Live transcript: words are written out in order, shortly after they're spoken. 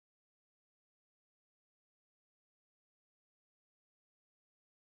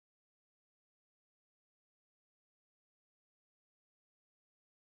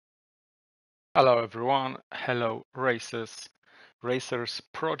Hello everyone, hello racers,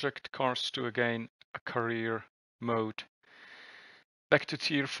 Project Cars 2 again, a career mode. Back to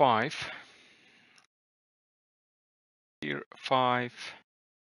Tier 5. Tier 5,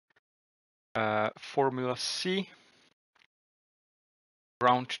 Formula C,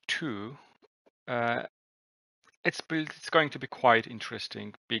 round 2. It's going to be quite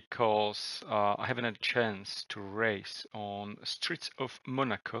interesting because I haven't had a chance to race on streets of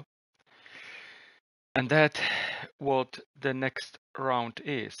Monaco. And that's what the next round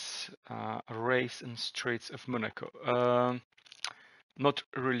is, a race in streets of Monaco. Not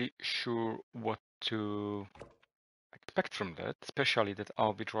really sure what to expect from that, especially that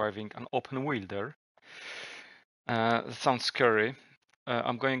I'll be driving an open wheel there. That sounds scary.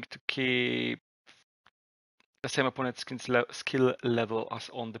 I'm going to keep the same opponent's skill level as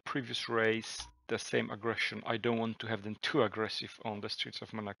on the previous race, the same aggression. I don't want to have them too aggressive on the streets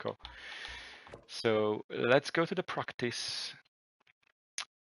of Monaco. So let's go to the practice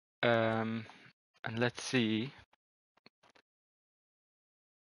and let's see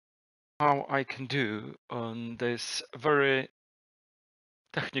how I can do on this very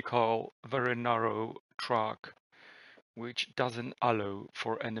technical, very narrow track, which doesn't allow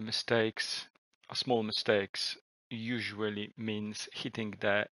for any mistakes. Small mistakes usually means hitting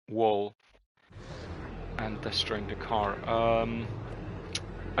the wall and destroying the car.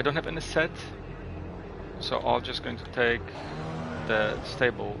 I don't have any set, so I'm just going to take the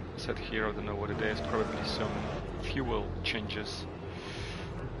stable set here. I don't know what it is, probably some fuel changes.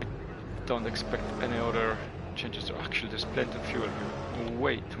 Don't expect any other changes. Actually, there's plenty of fuel here,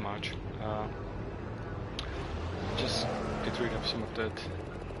 way too much. Just get rid of some of that.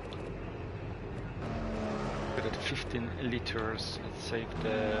 Put it 15 liters. Let's save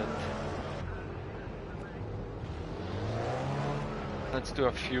that. Let's do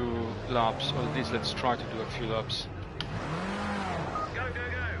a few laps, or at least let's try to do a few laps. Go, go, go!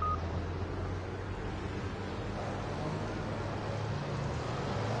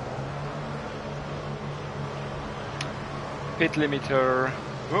 Pit limiter.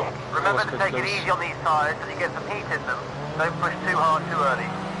 Oh, Remember to take it easy on these tyres as you get some heat in them. Don't push too hard too early.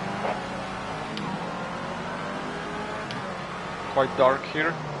 Quite dark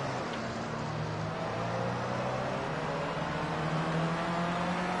here.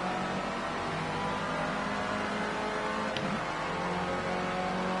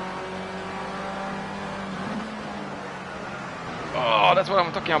 Oh, that's what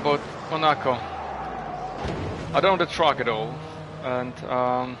I'm talking about, Monaco. I don't know the track at all, and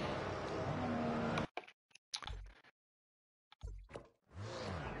I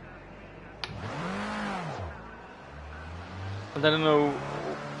don't know,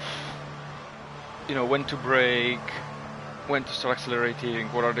 when to brake, when to start accelerating,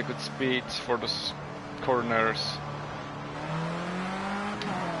 what are the good speeds for those corners.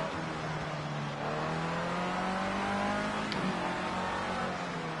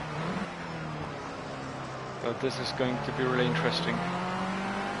 But this is going to be really interesting.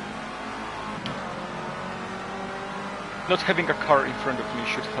 Not having a car in front of me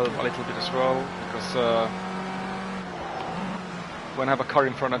should help a little bit as well, because when I have a car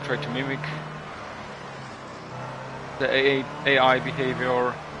in front I try to mimic the AI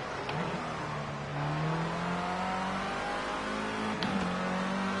behavior.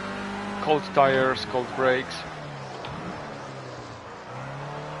 Cold tires, cold brakes.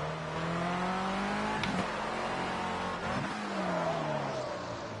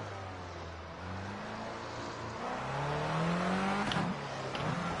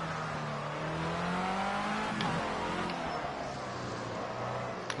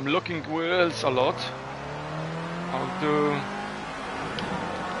 I'm locking wheels a lot. I'll do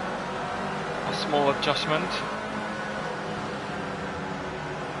a small adjustment.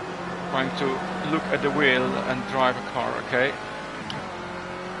 Trying to look at the wheel and drive a car, okay?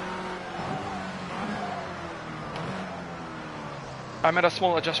 I made a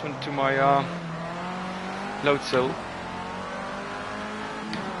small adjustment to my load cell.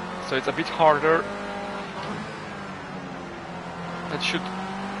 So it's a bit harder. That should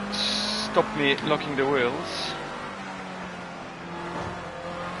stop me locking the wheels.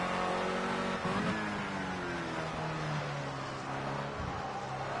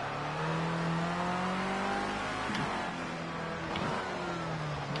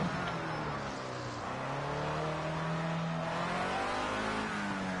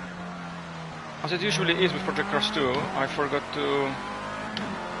 As it usually is with Project Cars 2, I forgot to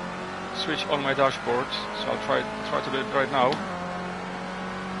switch on my dashboard, so I'll try to do it right now.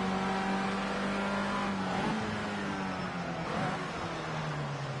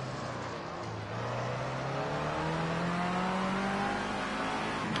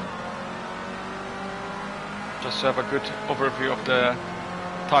 just to have a good overview of the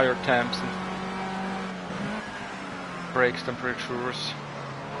tire temps and brakes temperatures.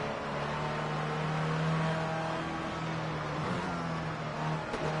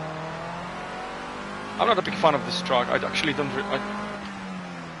 I'm not a big fan of this track. I actually don't.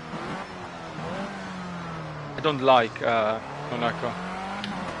 I don't like Monaco.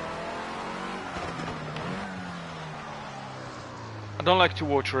 I don't like to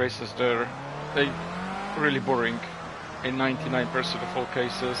watch races there. They're really boring in 99% of all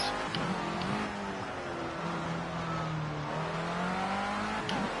cases.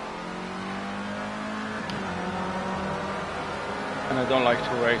 And I don't like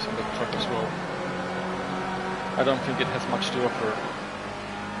to race on the track as well. I don't think it has much to offer.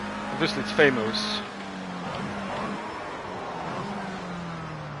 Obviously it's famous.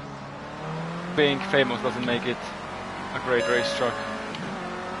 Being famous doesn't make it a great racetrack.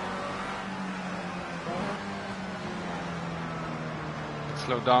 Let's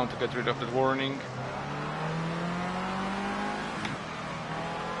slow down to get rid of that warning.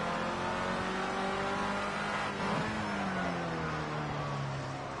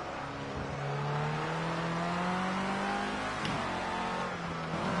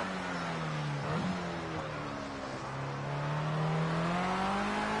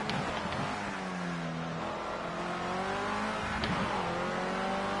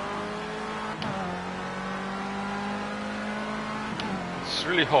 It's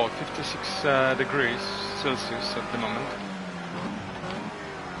really hot, 56 degrees Celsius at the moment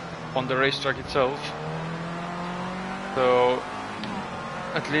on the racetrack itself, so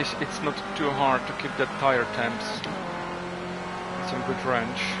at least it's not too hard to keep that tire temps in some good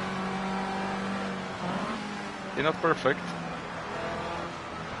range. They're not perfect,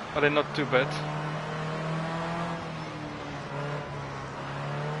 but they're not too bad.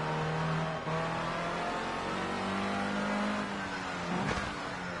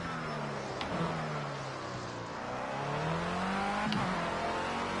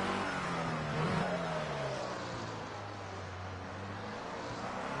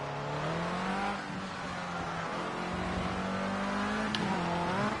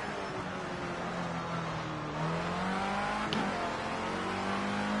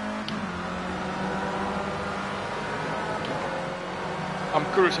 I'm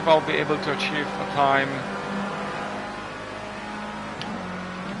curious if I'll be able to achieve a time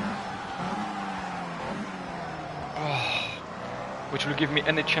which will give me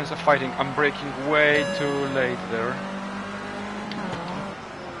any chance of fighting. I'm braking way too late there.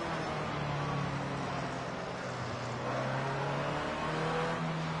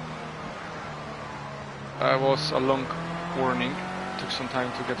 That was a long warning. Took some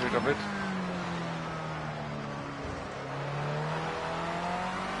time to get rid of it.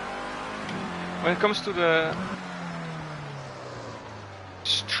 When it comes to the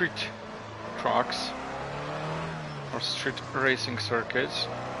street tracks or street racing circuits,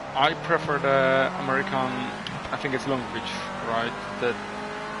 I prefer the American, I think it's Long Beach, right? That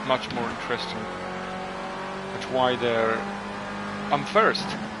much more interesting, much wider. I'm first,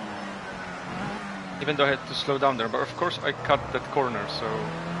 even though I had to slow down there, but of course I cut that corner, so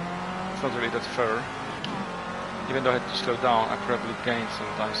it's not really that fair. Even though I had to slow down, I probably gained some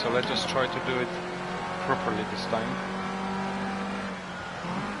time, so let's just try to do it properly this time.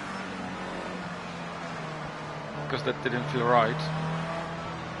 Because that didn't feel right.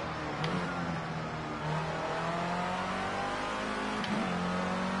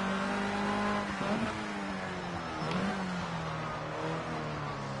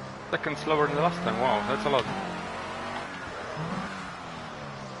 Second slower than the last time, wow, that's a lot.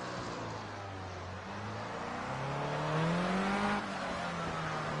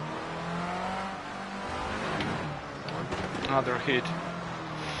 Another hit.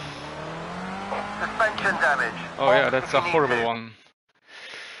 Suspension damage. Oh yeah, that's a horrible one.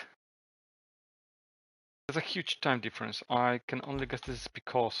 There's a huge time difference. I can only guess this is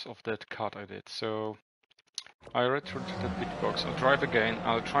because of that cut I did. So I returned to that big box. I'll drive again.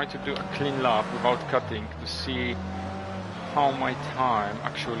 I'll try to do a clean lap without cutting to see how my time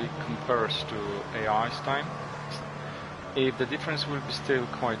actually compares to AI's time. If the difference will be still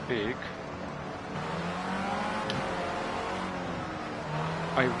quite big,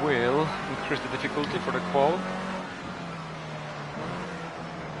 I will increase the difficulty for the qual.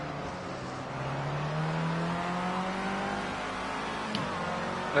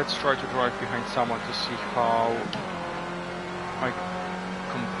 Let's try to drive behind someone to see how I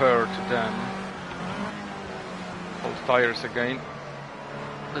compare to them. Old tires again.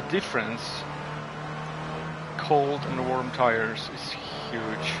 The difference, cold and warm tires, is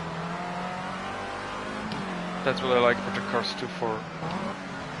huge. That's what I like Project Cars 2 for.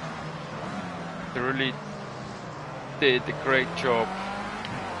 They really did a great job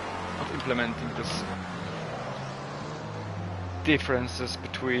of implementing this differences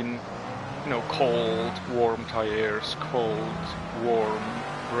between, you know, cold, warm tires, cold, warm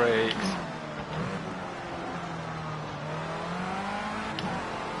brakes.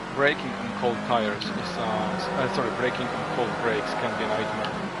 Braking on cold tires is, braking on cold brakes can be a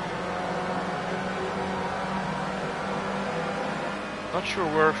nightmare. Not sure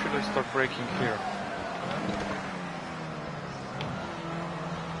where should I start braking here.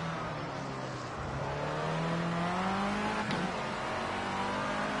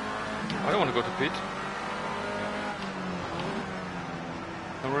 I don't want to go to pit.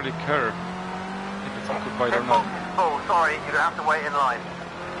 I don't really care if it's occupied or not. Oh, sorry, you're gonna have to wait in line.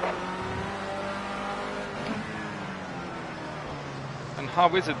 And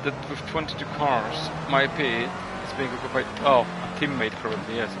how is it that with 22 cars, my pit is being occupied? Oh, a teammate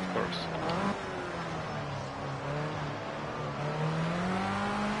probably, yes, of course.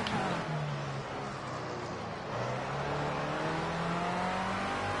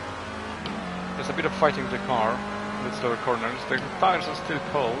 There's a bit of fighting with the car with slower corners. The tires are still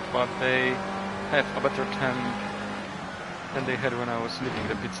cold, but they have a better temp than they had when I was leaving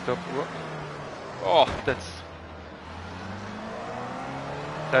the pit stop. Oh, that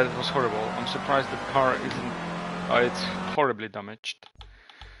was horrible. I'm surprised the car isn't... it's horribly damaged.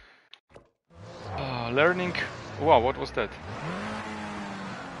 Learning... Wow, what was that?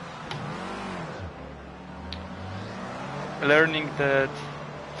 Learning that...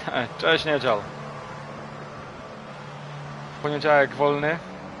 Cześć, niedziel. Poniedziałek wolny.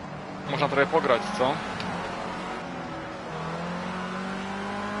 Można trochę pograć, co?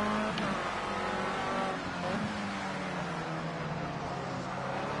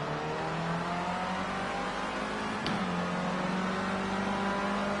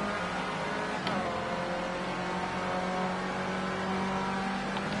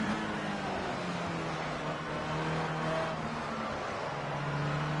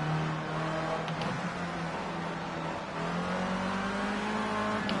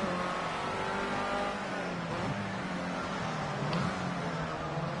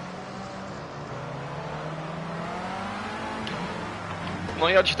 No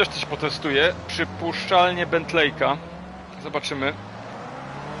ja dziś też coś potestuję. Przypuszczalnie Bentley'ka. Zobaczymy.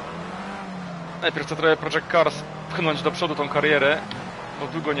 Najpierw chcę trochę Project Cars pchnąć do przodu tą karierę, bo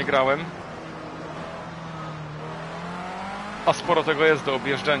długo nie grałem. A sporo tego jest do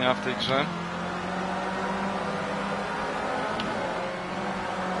objeżdżenia w tej grze.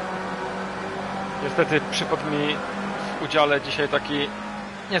 Niestety przypadł mi w udziale dzisiaj taki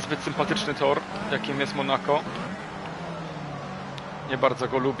niezbyt sympatyczny tor, jakim jest Monaco. Nie bardzo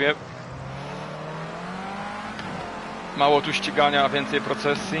go lubię. Mało tu ścigania, a więcej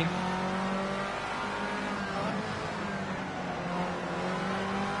procesji.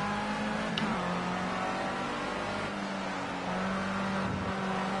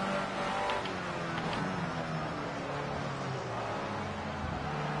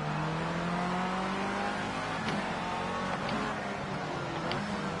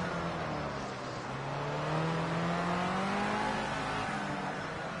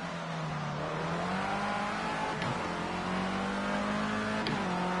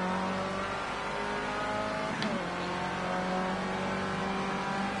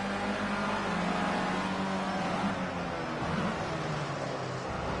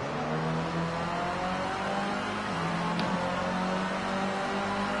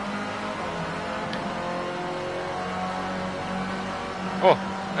 Oh,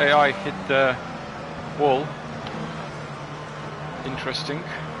 AI hit the wall. Interesting.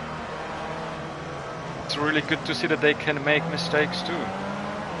 It's really good to see that they can make mistakes too.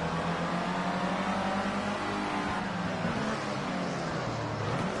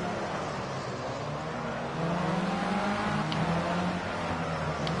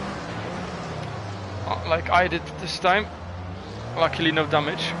 Like I did this time. Luckily no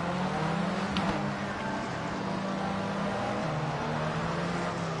damage.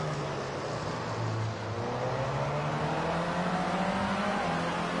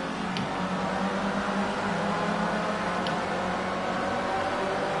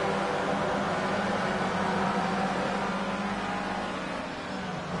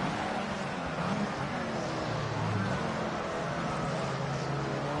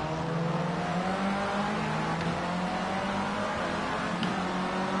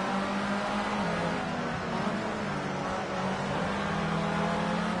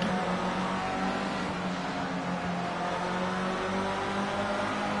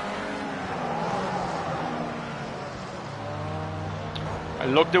 I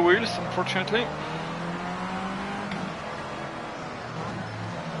locked the wheels, unfortunately.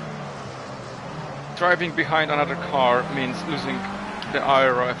 Driving behind another car means losing the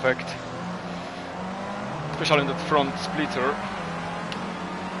aero effect, especially in the front splitter.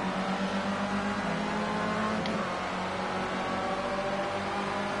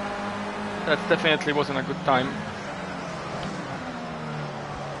 That definitely wasn't a good time.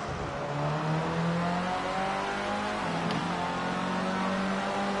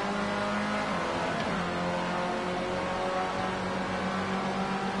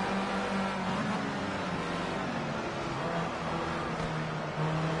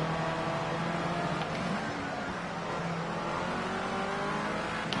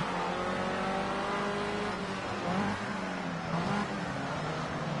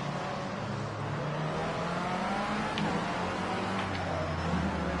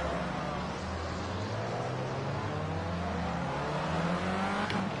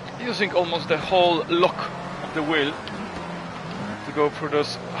 Using almost the whole lock of the wheel to go through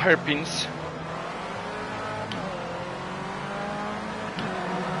those hairpins.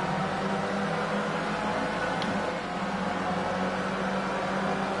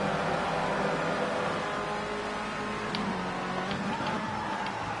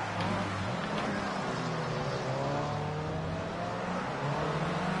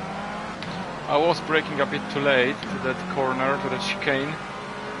 I was braking a bit too late to that corner, to that chicane.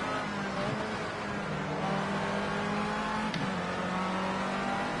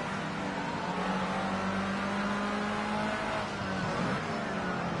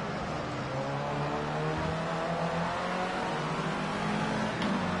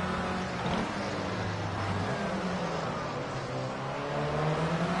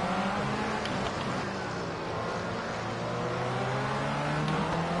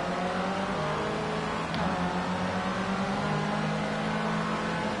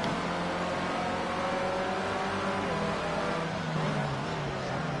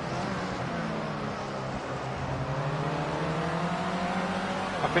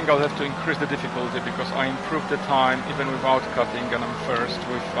 I think I'll have to increase the difficulty because I improved the time even without cutting, and I'm first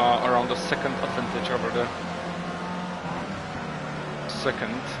with around a second advantage over the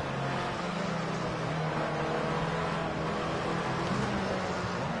second.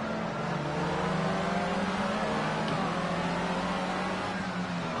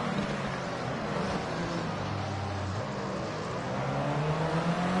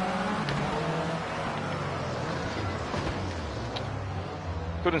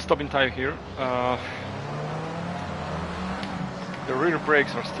 Couldn't stop in time here. The rear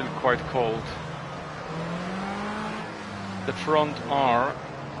brakes are still quite cold. The front are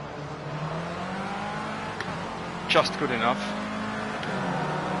just good enough.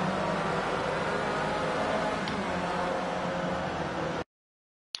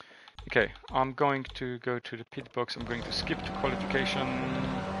 Okay, I'm going to go to the pit box. I'm going to skip to qualification.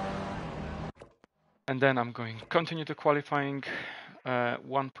 And then I'm going to continue the qualifying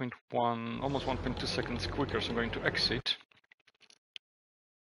 1.1, almost 1.2 seconds quicker, so I'm going to exit.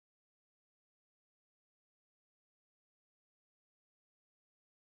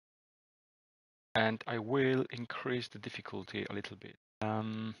 And I will increase the difficulty a little bit.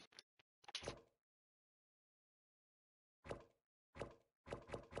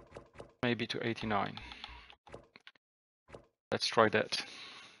 Maybe to 89. Let's try that.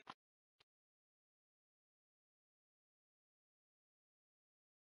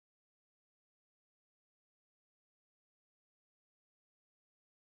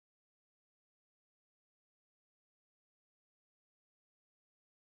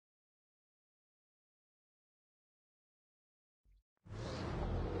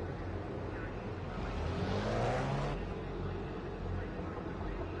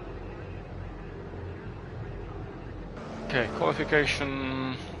 Okay,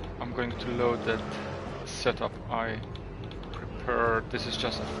 qualification. I'm going to load that setup I prepared. This is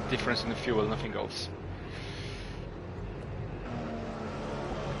just a difference in the fuel, nothing else.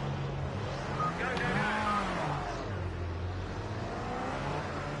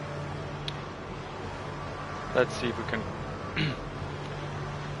 Let's see if we can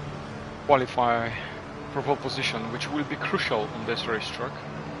qualify for pole position, which will be crucial on this racetrack.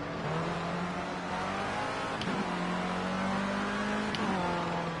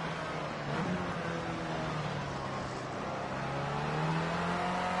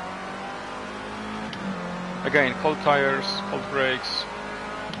 Again, cold tires, cold brakes.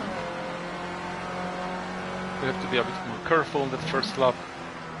 We have to be a bit more careful on that first lap.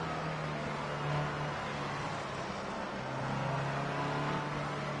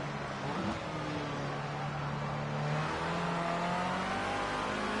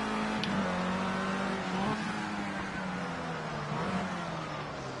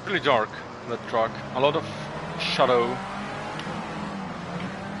 really dark, that track. A lot of shadow.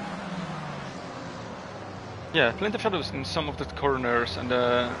 Yeah, plenty of shadows in some of the corners and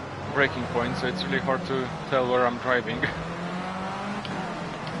the braking points, so it's really hard to tell where I'm driving.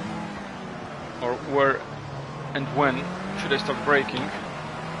 Or where and when should I start braking.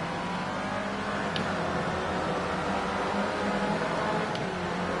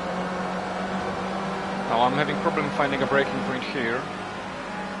 Now I'm having problem finding a braking point here.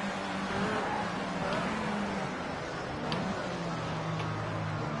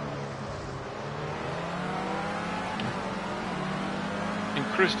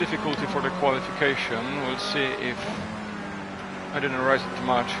 Increased difficulty for the qualification. We'll see if I didn't raise it too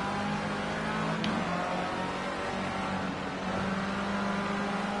much.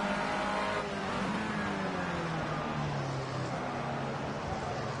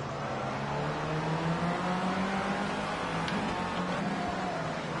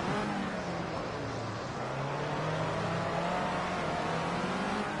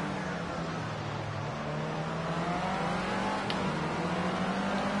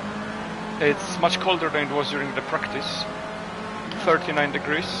 It's much colder than it was during the practice. 39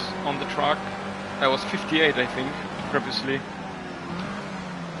 degrees on the track. That was 58, I think, previously.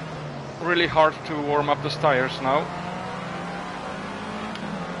 Really hard to warm up those tires now.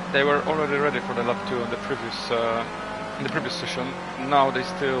 They were already ready for the lap 2 on the previous, in the previous session. Now they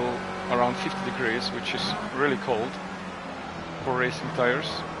still around 50 degrees, which is really cold for racing tires.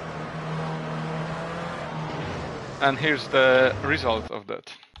 And here's the result of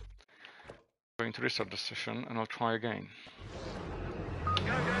that. I'm going to restart the session and I'll try again.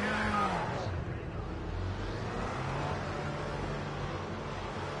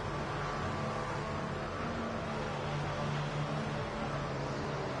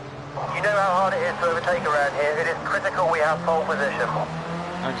 You know how hard it is to overtake around here. It is critical we have pole position.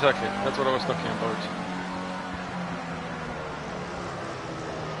 Exactly, that's what I was talking about.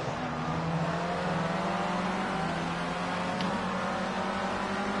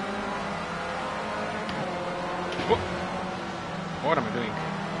 What am I doing?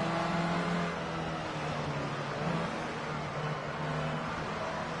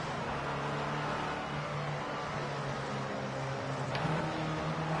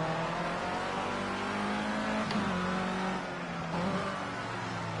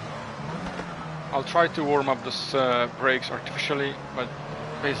 I'll try to warm up those brakes artificially, but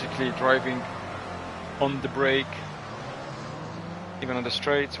basically driving on the brake, even on the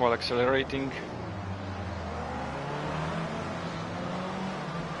straights while accelerating.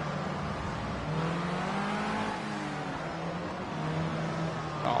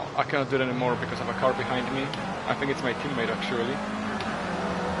 I cannot do it anymore because of a car behind me. I think it's my teammate actually.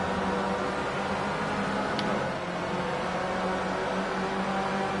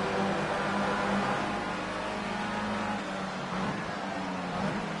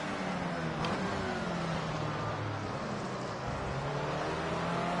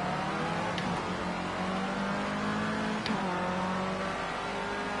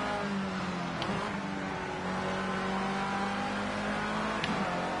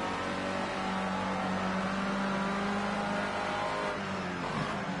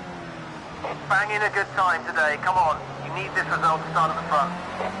 Bang in a good time today, come on. You need this result to start at the front.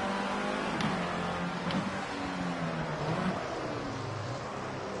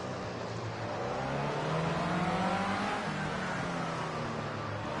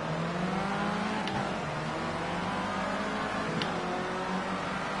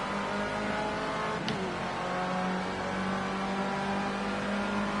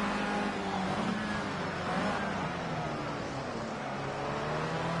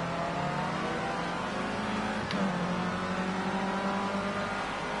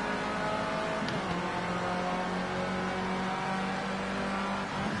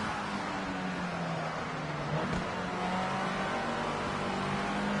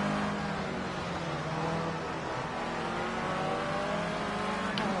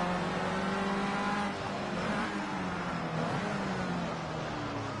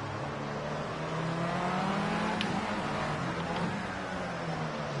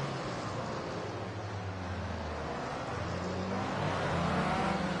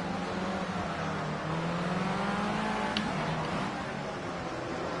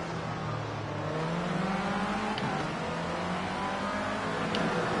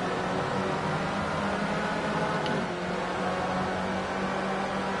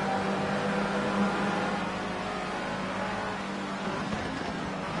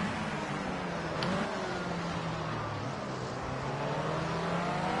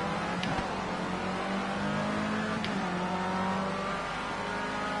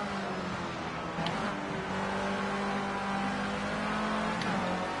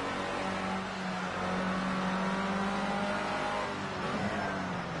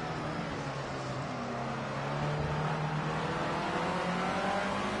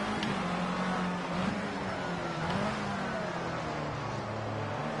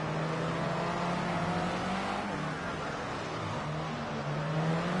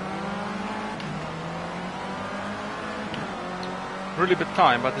 really bad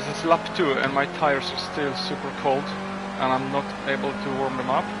time, but this is lap 2 and my tires are still super cold and I'm not able to warm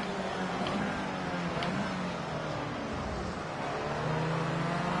them up.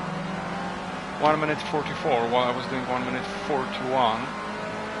 One minute 44 while I was doing 1 minute 41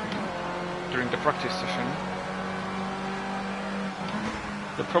 during the practice session.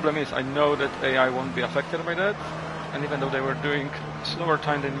 The problem is I know that AI won't be affected by that, and even though they were doing slower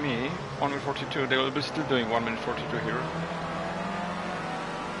time than me, 1 minute 42, they will be still doing 1 minute 42 here.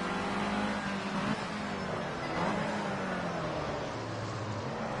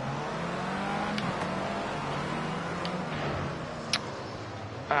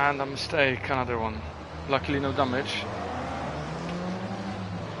 And a mistake, another one. Luckily no damage.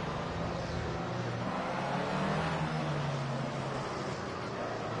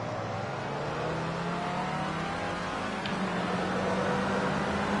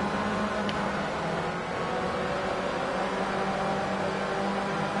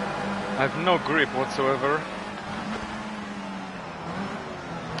 I have no grip whatsoever.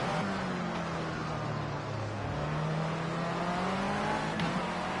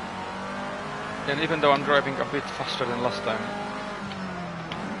 And even though I'm driving a bit faster than last time,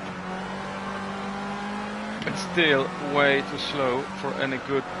 it's still way too slow for any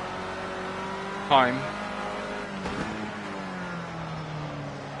good time.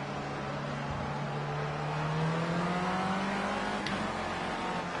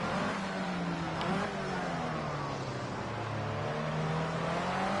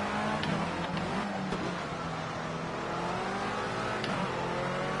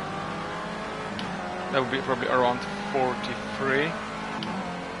 That would be probably around 43.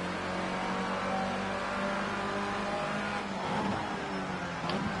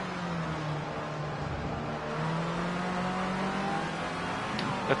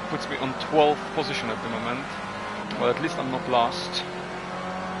 That puts me on 12th position at the moment. Well, at least I'm not last.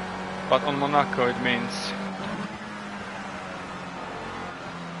 But on Monaco it means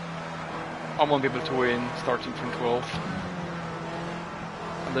I won't be able to win starting from 12th.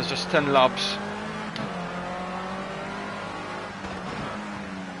 And there's just 10 laps.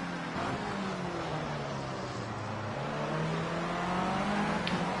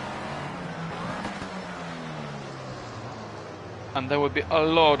 And there would be a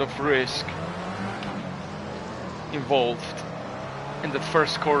lot of risk involved in the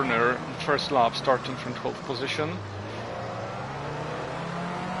first corner, first lap, starting from 12th position.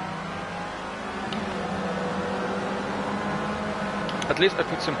 At least I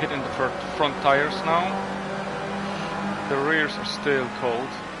put some hit in the front tires now. The rears are still cold.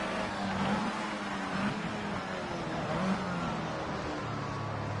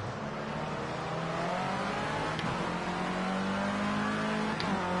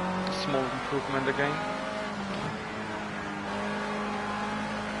 Small improvement again.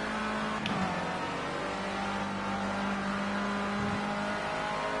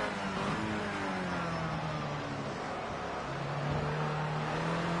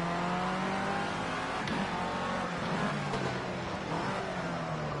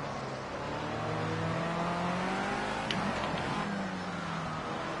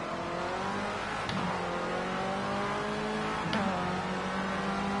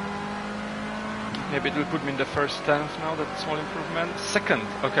 Maybe it will put me in the first 10th now, that small improvement. Second,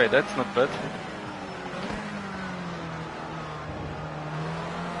 okay, that's not bad.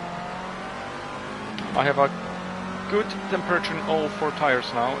 I have a good temperature in all 4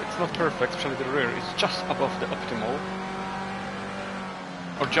 tires now. It's not perfect, especially the rear. It's just above the optimal.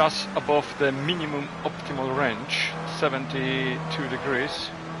 Or just above the minimum optimal range, 72 degrees.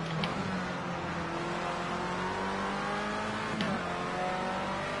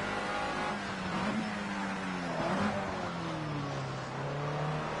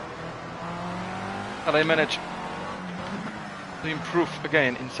 And I managed to improve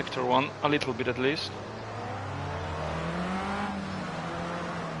again in Sector 1, a little bit at least.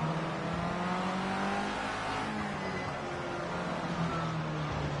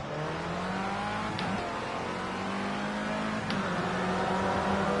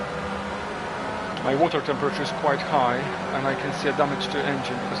 My water temperature is quite high and I can see a damage to the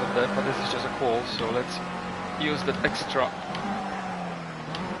engine because of that, but this is just a call, so let's use that extra.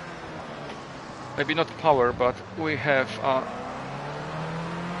 Maybe not power, but we have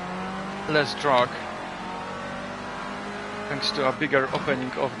less drag thanks to a bigger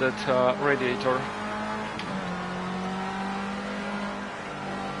opening of that radiator.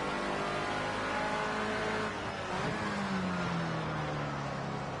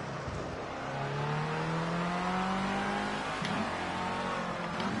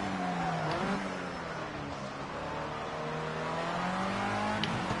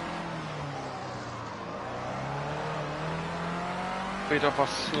 bit of a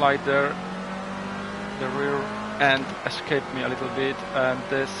slide there. The rear end escaped me a little bit, and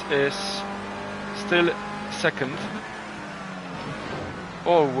this is still second.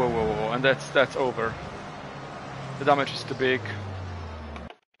 Oh, whoa, whoa, whoa, and that's over. The damage is too big.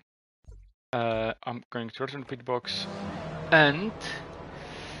 I'm going to return pit box, and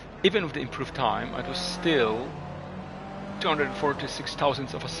even with the improved time, I was still 246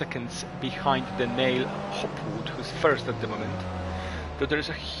 thousandths of a seconds behind the Nail Hopwood, who's first at the moment. Though there is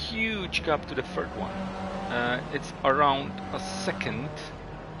a huge gap to the third one. It's around a second,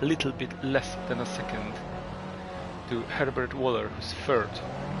 a little bit less than a second, to Herbert Waller, who's third.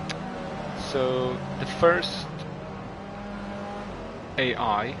 So the first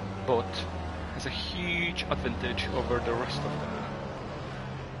AI bot has a huge advantage over the rest of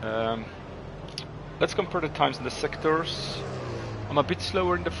them. Let's compare the times in the sectors. I'm a bit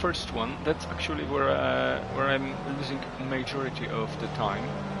slower in the first one. That's actually where I'm losing majority of the time.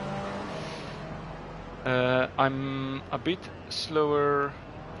 I'm a bit slower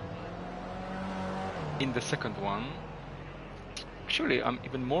in the second one. Actually, I'm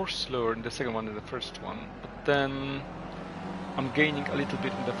even more slower in the second one than the first one. But then I'm gaining a little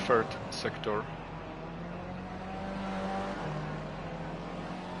bit in the third sector.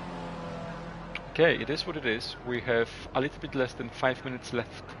 Okay, it is what it is. We have a little bit less than 5 minutes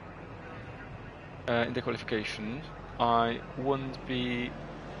left in the qualification. I won't be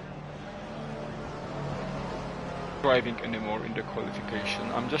driving anymore in the qualification.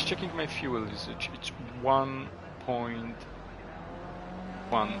 I'm just checking my fuel usage. It's 1.1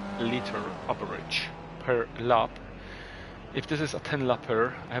 liter average per lap. If this is a 10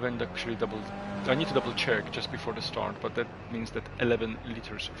 lapper, I haven't actually doubled. I need to double check just before the start, but that means that 11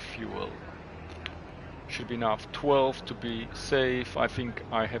 liters of fuel should be enough. 12 to be safe. I think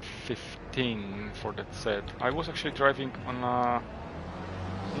I have 15 for that set. I was actually driving on a,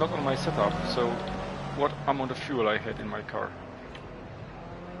 not on my setup, so what amount of fuel I had in my car?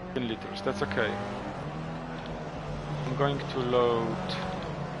 10 liters, that's okay. I'm going to load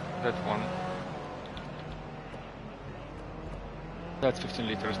that one. That's 15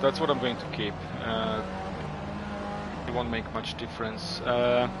 liters, that's what I'm going to keep. It won't make much difference.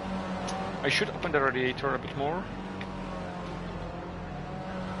 I should open the radiator a bit more,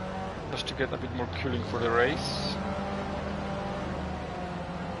 just to get a bit more cooling for the race.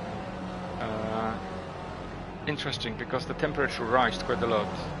 Interesting, because the temperature rised quite a lot.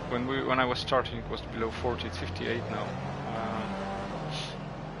 When I was starting, it was below 40. It's 58 now.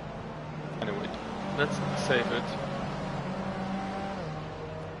 Anyway, let's save it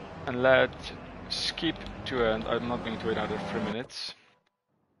and let's skip to end. I'm not going to wait another 3 minutes.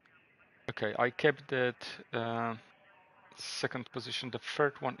 Okay, I kept that second position. The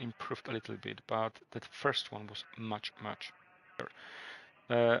third one improved a little bit, but that first one was much better.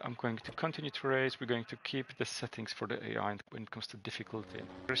 I'm going to continue to race. We're going to keep the settings for the AI when it comes to difficulty and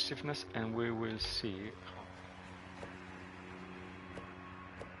aggressiveness, and we will see.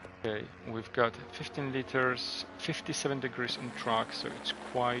 Okay, we've got 15 liters, 57 degrees on track, so it's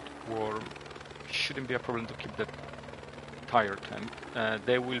quite warm. Shouldn't be a problem to keep that tire temp.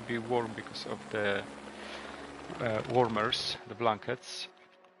 They will be warm because of the warmers, the blankets.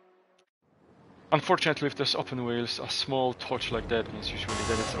 Unfortunately, if there's open wheels, a small touch like that means usually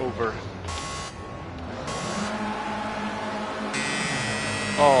that it's over.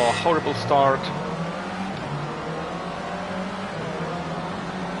 Oh, horrible start.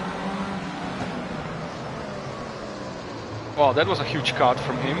 Wow, that was a huge cut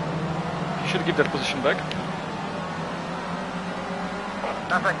from him. He should give that position back.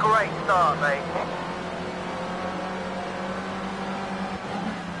 That's a great start, mate.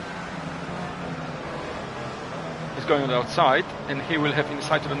 He's going on the outside, and he will have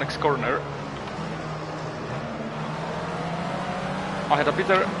inside to the next corner. I had a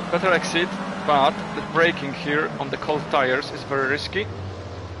better exit, but the braking here on the cold tires is very risky.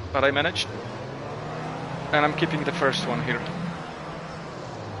 But I managed, and I'm keeping the first one here.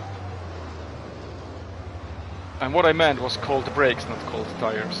 And what I meant was cold brakes, not cold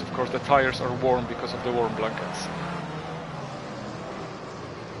tires. Of course, the tires are warm because of the warm blankets.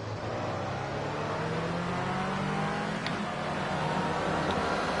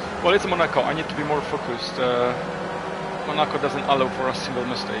 Well, it's Monaco. I need to be more focused. Monaco doesn't allow for a single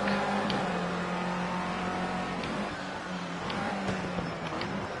mistake.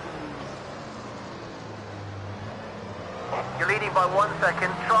 You're leading by 1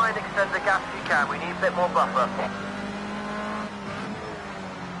 second. Try and extend the gap if you can. We need a bit more buffer.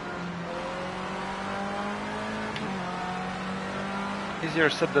 Easier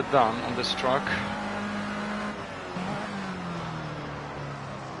said than done on this track.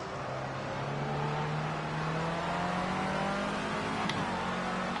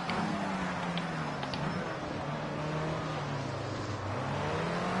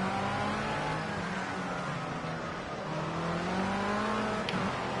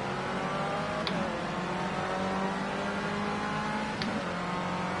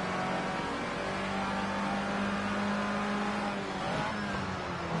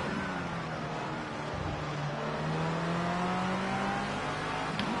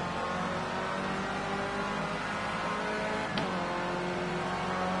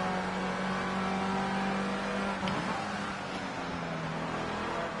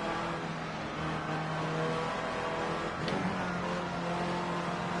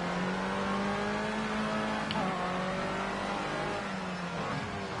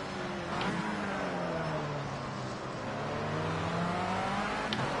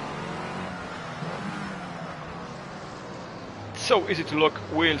 It's so easy to lock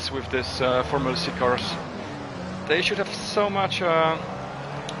wheels with this Formula C cars. They should have so much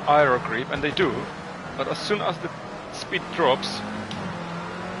aero grip, and they do, but as soon as the speed drops,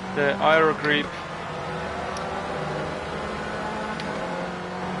 the aero grip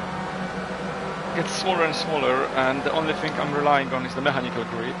gets smaller and smaller, and the only thing I'm relying on is the mechanical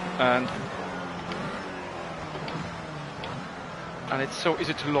grip, and it's so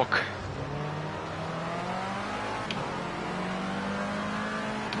easy to lock.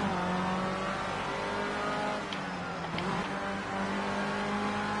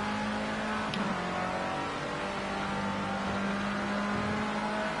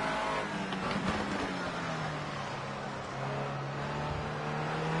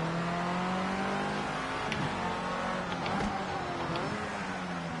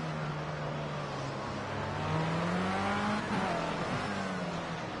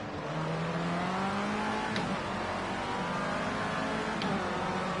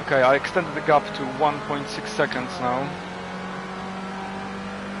 Okay, I extended the gap to 1.6 seconds now.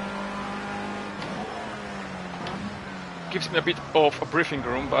 Gives me a bit of a breathing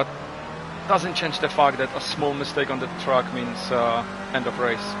room, but doesn't change the fact that a small mistake on the track means end of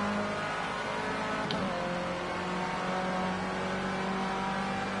race.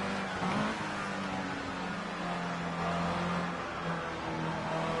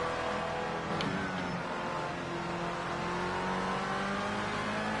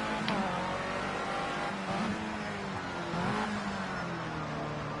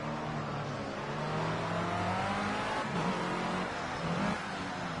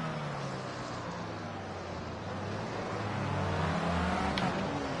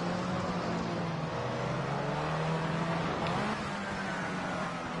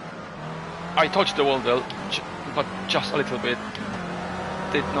 I touched the wall though, but just a little bit.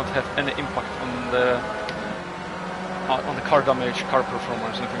 Did not have any impact on the car damage, car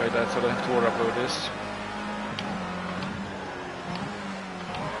performance, anything like that, so I don't have to worry about this.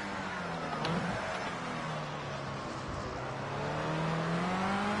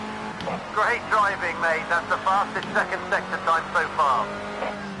 Great driving, mate. That's the fastest second sector time so far.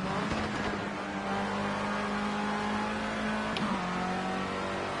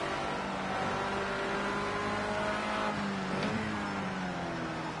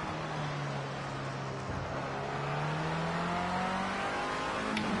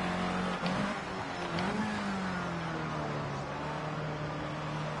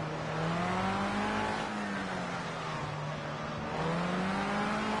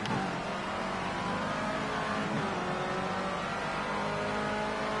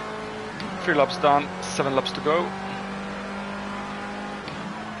 Three laps done, 7 laps to go.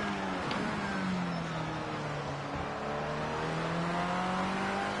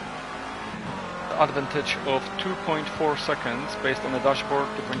 The advantage of 2.4 seconds based on the dashboard,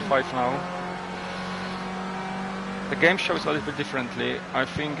 2.5 now. The game shows a little bit differently. I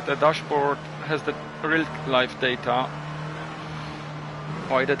think the dashboard has the real-life data,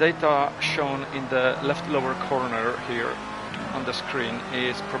 while the data shown in the left lower corner here on the screen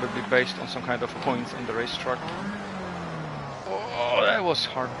is probably based on some kind of points on the racetrack. Oh, that was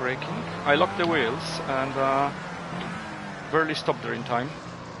heartbreaking. I locked the wheels and barely stopped there in time.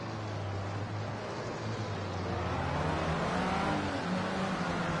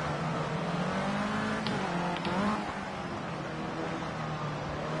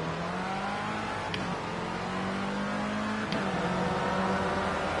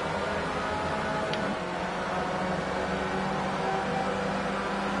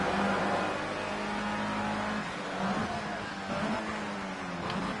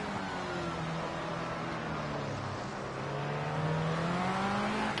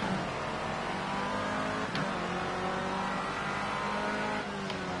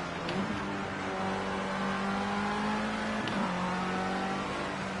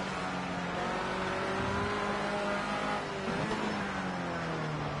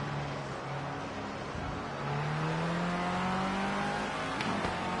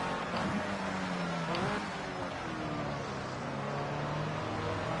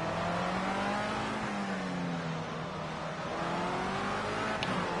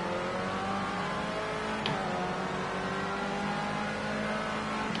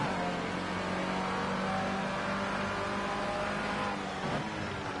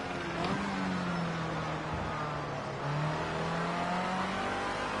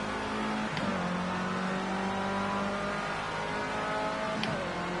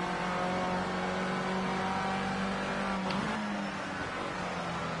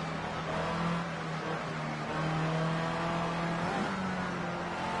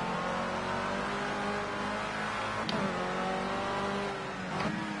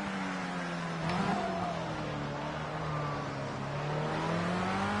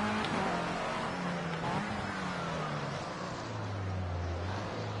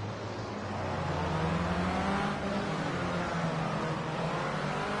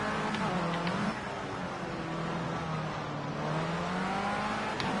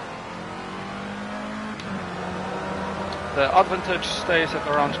 The advantage stays at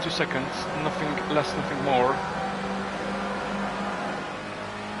around 2 seconds, nothing less, nothing more.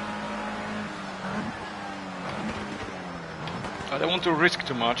 I don't want to risk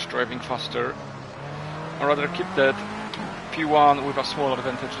too much driving faster. I'd rather keep that P1 with a small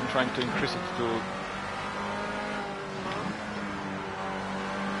advantage than trying to increase it to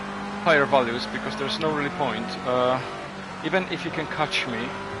higher values, because there's no really point. Even if you can catch me,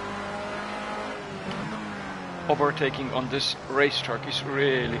 overtaking on this racetrack is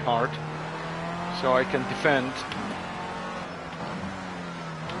really hard. So I can defend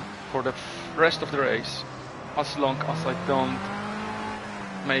for the rest of the race as long as I don't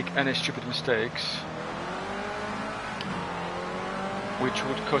make any stupid mistakes, which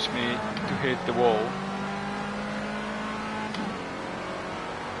would cause me to hit the wall.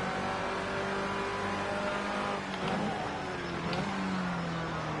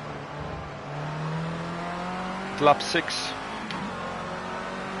 Lap 6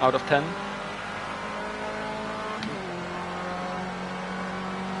 out of 10.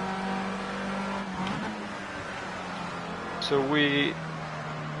 So we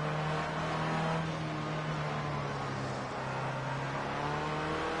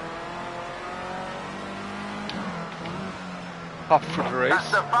half through the race. That's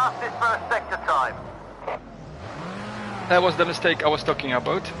the fastest first sector time. That was the mistake I was talking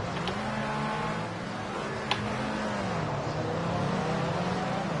about.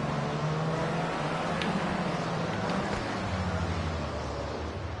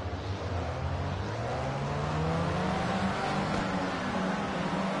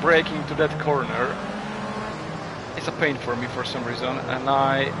 Braking to that corner is a pain for me for some reason, and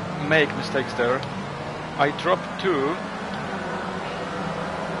I make mistakes there. I drop to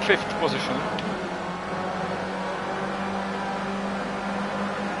 5th position.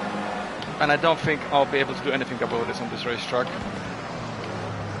 And I don't think I'll be able to do anything about this on this racetrack.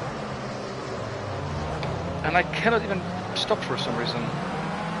 And I cannot even stop for some reason.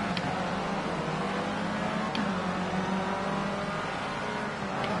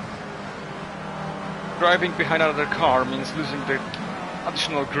 Driving behind another car means losing the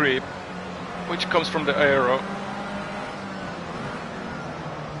additional grip, which comes from the aero,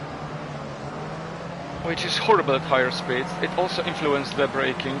 which is horrible at higher speeds. It also influences the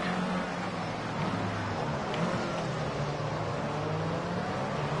braking.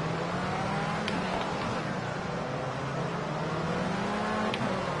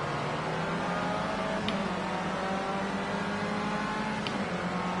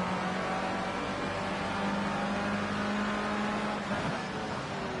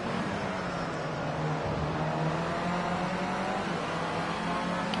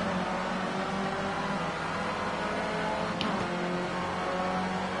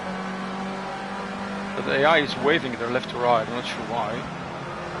 The AI is waving their left to right, I'm not sure why.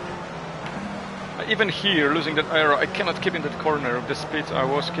 Even here, losing that aero, I cannot keep in that corner of the speed I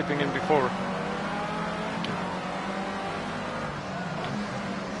was keeping in before.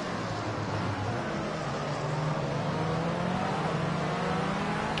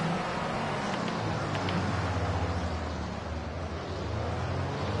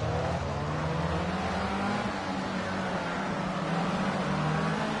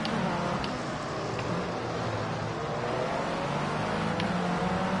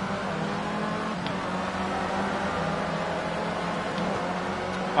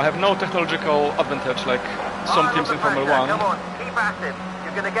 I have no technological advantage like some teams in Formula 1. Come on, keep at him.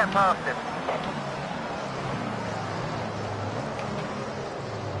 You're going to get past him.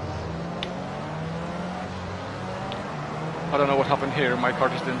 I don't know what happened here, my car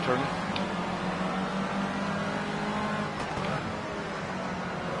just didn't turn.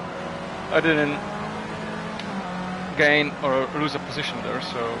 I didn't gain or lose a position there,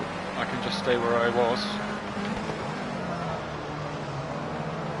 so I can just stay where I was.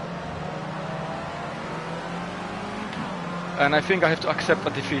 And I think I have to accept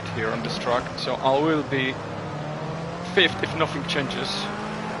a defeat here on this track, so I will be 5th if nothing changes.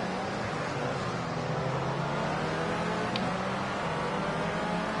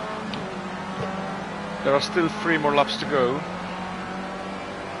 There are still 3 more laps to go.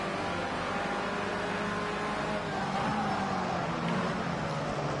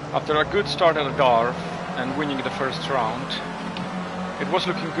 After a good start at Algarve and winning the first round, it was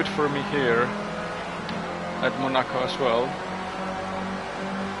looking good for me here at Monaco as well,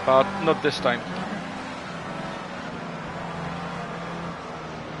 but not this time.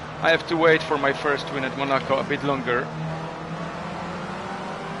 I have to wait for my first win at Monaco a bit longer.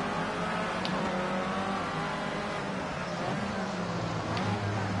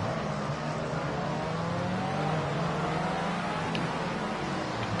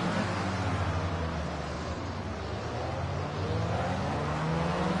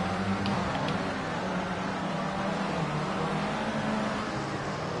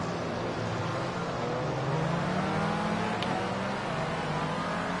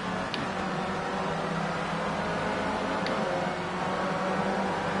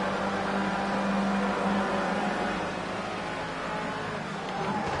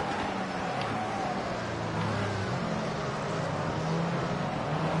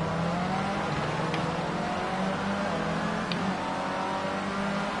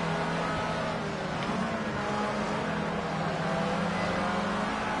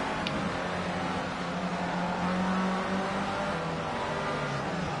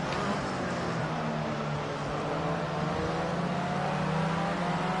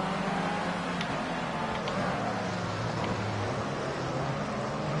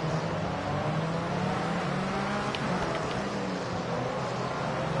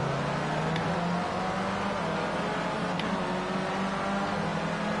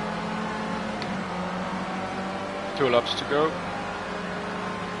 2 laps to go.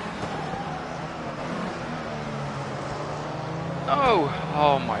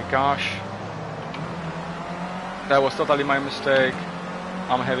 Oh my gosh. That was totally my mistake.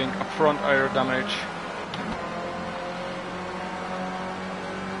 I'm having a front aero damage.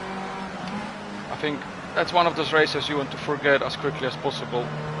 I think that's one of those races you want to forget as quickly as possible.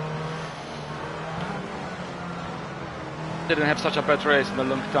 Didn't have such a bad race in a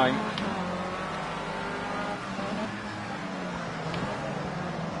long time.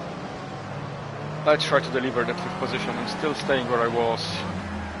 Let's try to deliver that 5th position. I'm still staying where I was.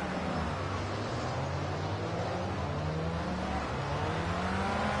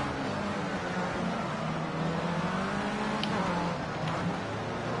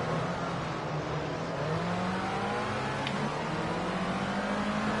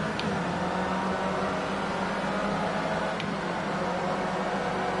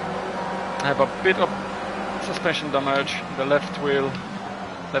 I have a bit of suspension damage in the left wheel,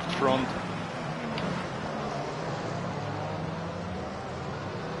 left front.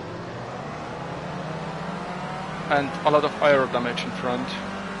 And a lot of aero damage in front.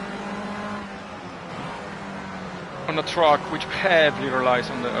 On a track which heavily relies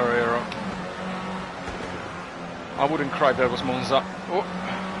on the aero. I wouldn't cry if that was Monza. Oh.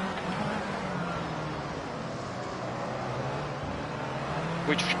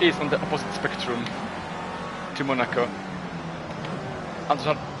 Which is on the opposite spectrum to Monaco. And those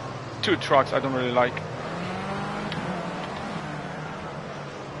are 2 tracks I don't really like.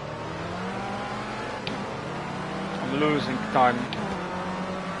 I'm losing time.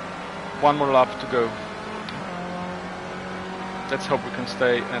 1 more lap to go. Let's hope we can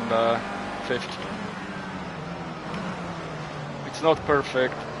stay in 5th. It's not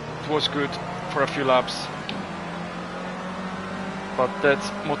perfect. It was good for a few laps. But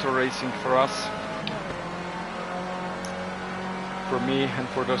that's motor racing for us, for me and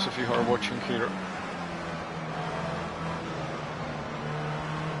for those of you who are watching here.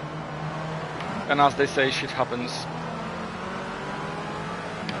 And as they say, shit happens.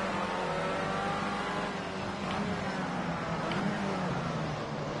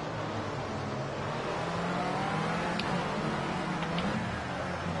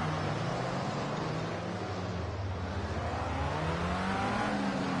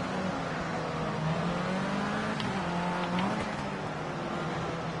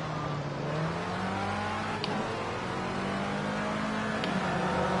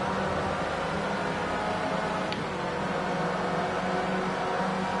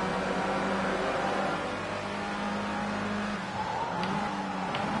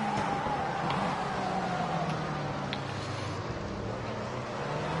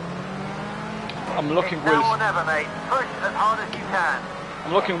 I'm locking wheels. Now or never, mate. Push as hard as you can.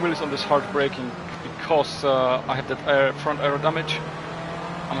 I'm locking wheels on this hard braking because I have that front aero damage.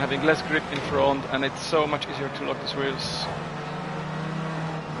 I'm having less grip in front, and it's so much easier to lock these wheels.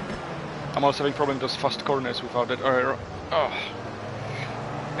 I'm also having problem with those fast corners without that aero. Oh.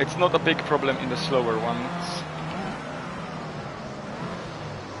 It's not a big problem in the slower ones.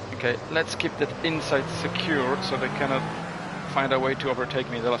 Okay, let's keep that inside secure so they cannot find a way to overtake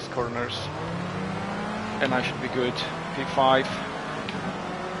me in the last corners. And I should be good. P5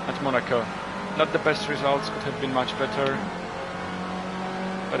 at Monaco. Not the best results, could have been much better,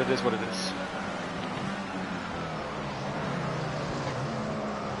 but it is what it is.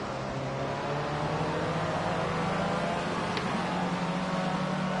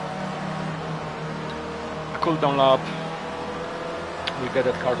 A cool down lap. We'll get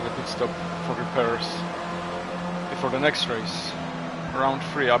that car to the pit stop for repairs before the next race. Round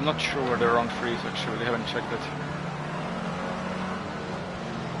 3, I'm not sure where the round 3 is actually, I haven't checked it.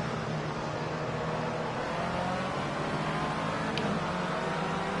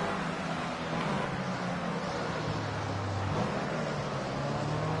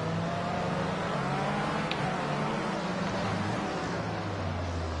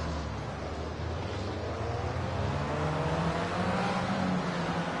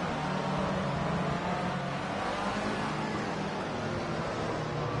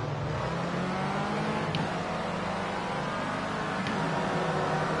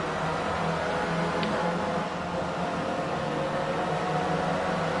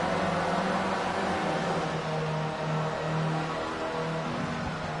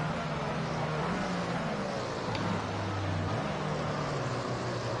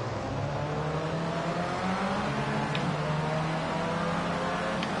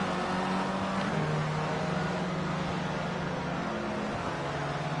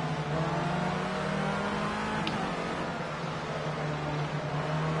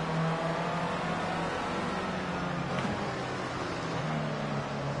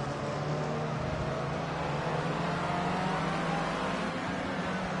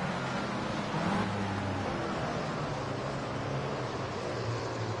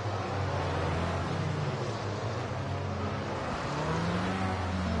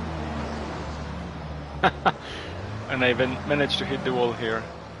 And I even managed to hit the wall here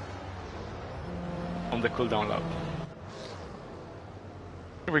on the cooldown lap.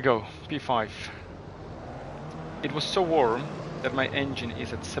 Here we go, P5. It was so warm that my engine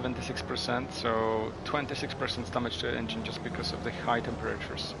is at 76%, so 26% damage to the engine just because of the high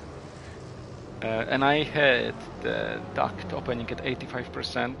temperatures. And I had the duct opening at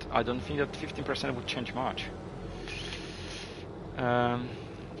 85%. I don't think that 15% would change much.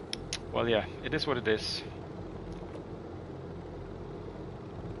 Well, yeah, it is what it is.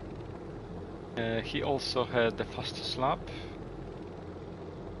 He also had the fastest lap.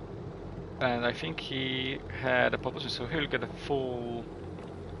 And I think he had a pole position, so he'll get a full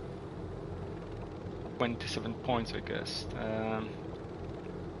 27 points, I guess.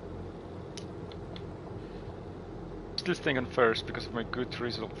 Still staying on first because of my good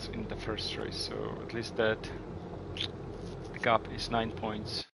results in the first race, so at least that the gap is 9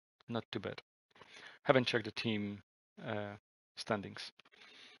 points, not too bad. Haven't checked the team standings.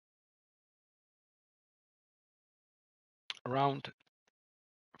 Round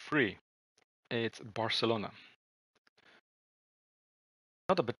 3, it's Barcelona.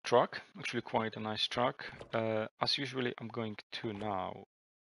 Not a bad track, actually quite a nice track. As usually, I'm going to now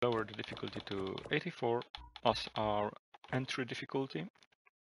lower the difficulty to 84 as our entry difficulty.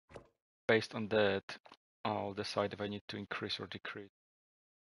 Based on that, I'll decide if I need to increase or decrease.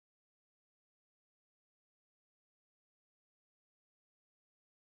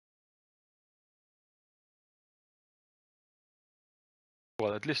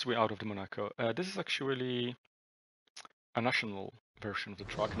 Well, at least we're out of the Monaco. This is actually a national version of the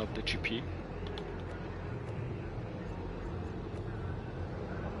track, not the GP.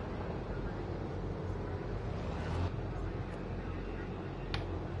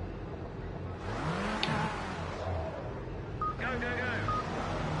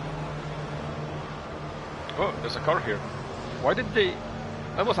 Oh, there's a car here. Why did they...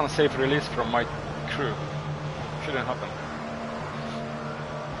 That was an unsafe release from my crew. Shouldn't happen.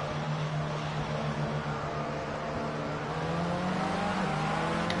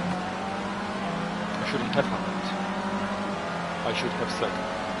 It shouldn't have happened. I should have said.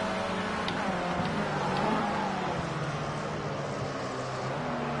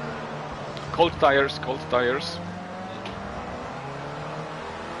 Cold tires, cold tires.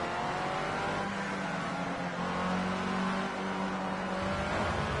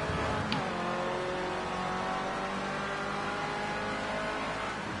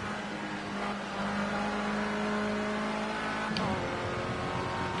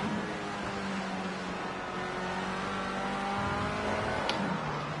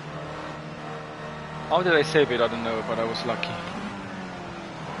 How did I save it? I don't know, but I was lucky.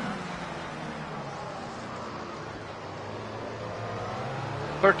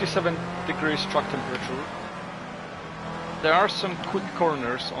 -37 degrees track temperature. There are some quick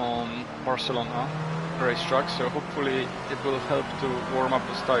corners on Barcelona racetrack, so hopefully it will help to warm up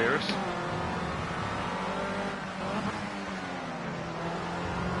those tires.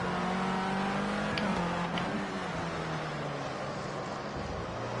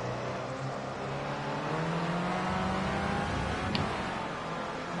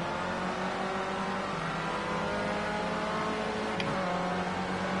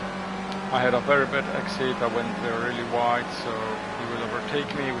 I had a very bad exit, I went there really wide, so he will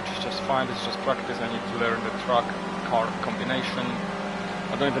overtake me, which is just fine. It's just practice. I need to learn the truck car combination.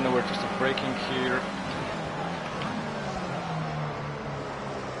 I don't even know where to start braking here.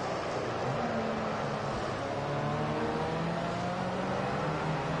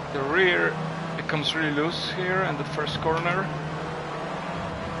 The rear becomes really loose here in the first corner.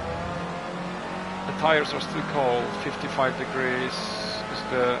 The tires are still cold, 55 degrees is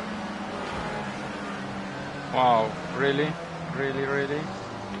the... Wow, really? Really?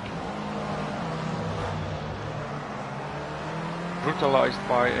 Brutalized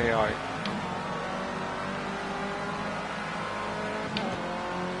by AI.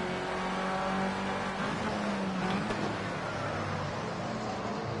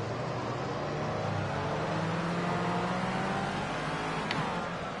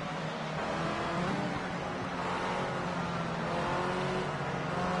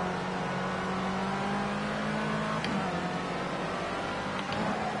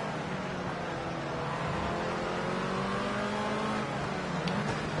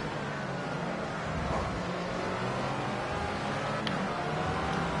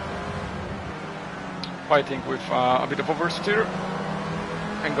 Fighting with a bit of oversteer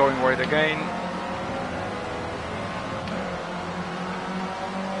and going wide again.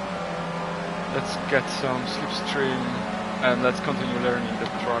 Let's get some slipstream and let's continue learning the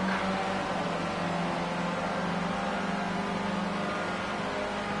truck.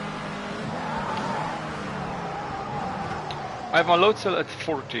 I have my load cell at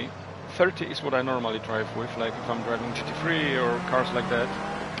 40. 30 is what I normally drive with, like if I'm driving GT3 or cars like that.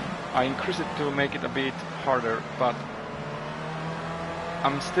 I increase it to make it a bit harder, but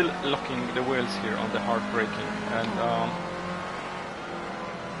I'm still locking the wheels here on the hard braking, and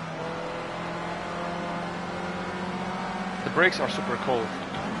the brakes are super cold.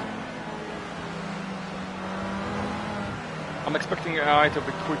 I'm expecting AI to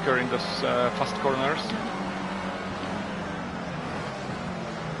be quicker in those fast corners.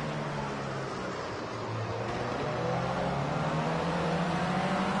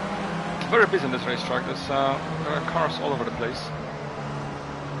 It's very busy in this racetrack. There are cars all over the place.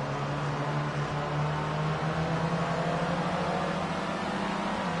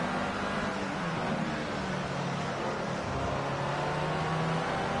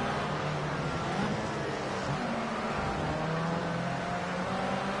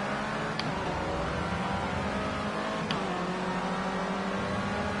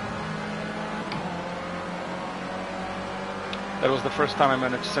 That was the first time I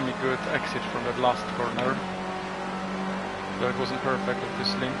managed semi-good exit from that last corner. Though it wasn't perfect,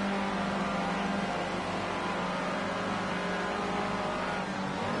 obviously.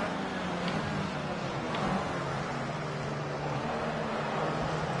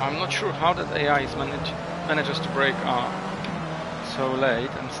 I'm not sure how that AI manages to brake so late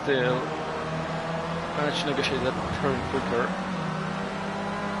and still manage to negotiate that turn quicker.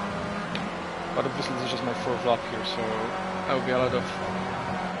 But obviously this is just my 4th lap here, so there will be a lot of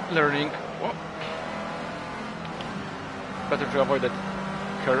learning. Whoa. Better to avoid that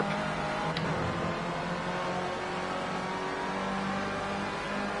curb.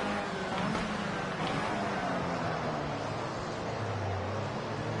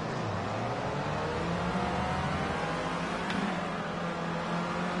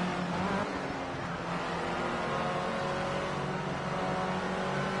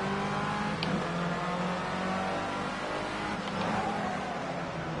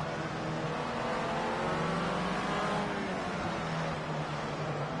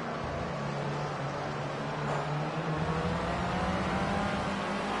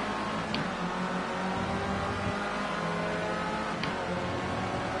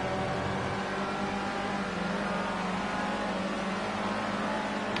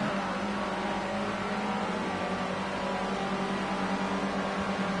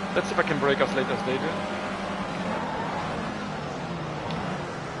 Let's see if I can brake as late as they do.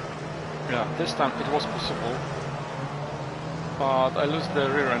 Yeah, this time it was possible, but I lose the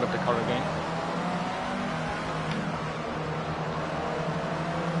rear end of the car again.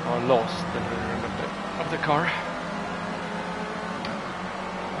 Or lost the rear end of the car.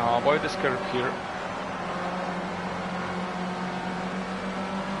 Avoid this curve here.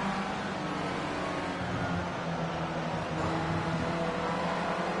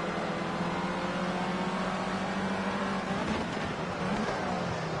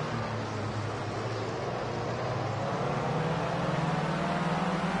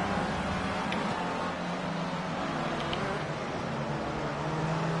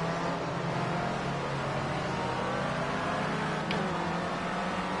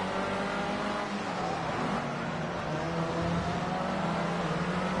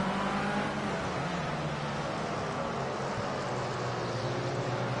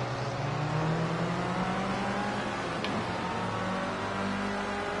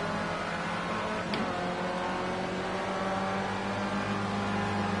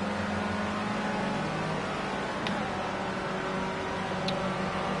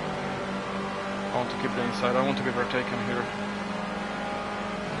 I want to keep the inside, I want to be overtaken here.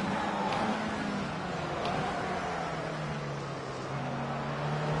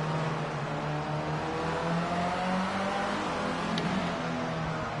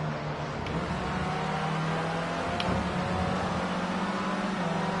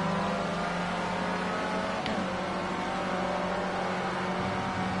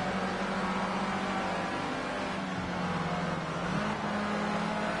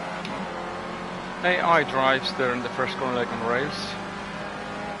 AI drives there in the first corner like on rails.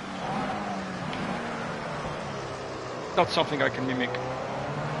 Not something I can mimic.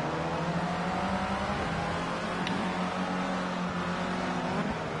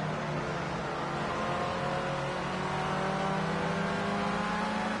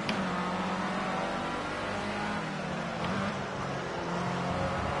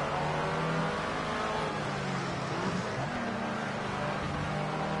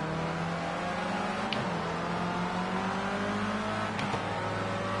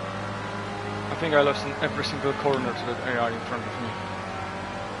 I think I lost in every single corner to that AI in front of me.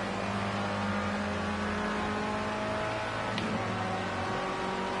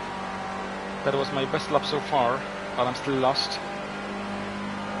 That was my best lap so far, but I'm still lost.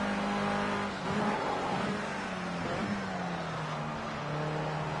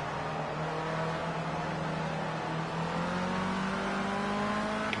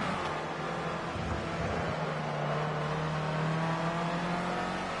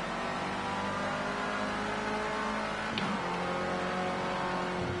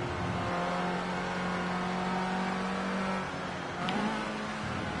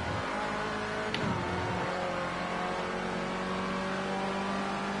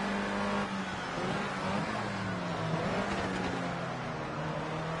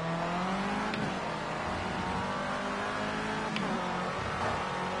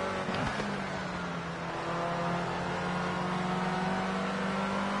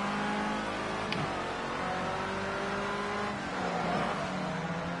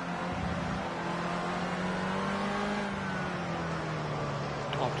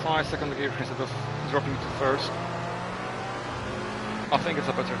 I'll try second gear instead of dropping to first. I think it's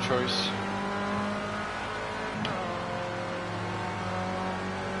a better choice.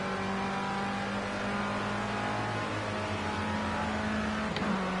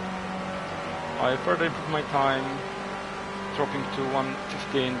 I further improved my time, dropping to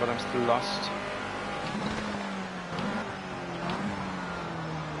 1:15, but I'm still lost.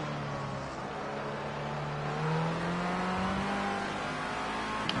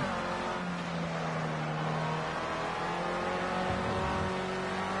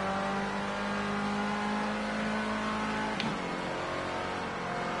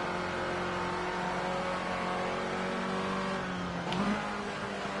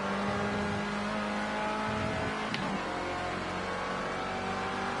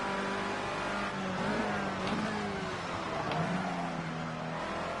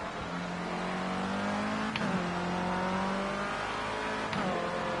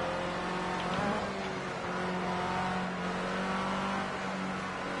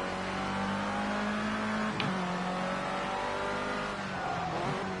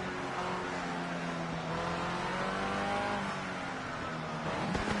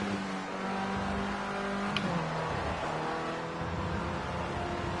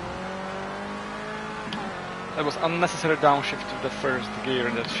 That was unnecessary downshift to the first gear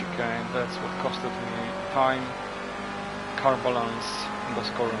in that chicane. That's what costed me time, car balance in those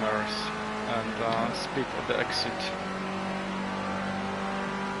corners, and speed at the exit.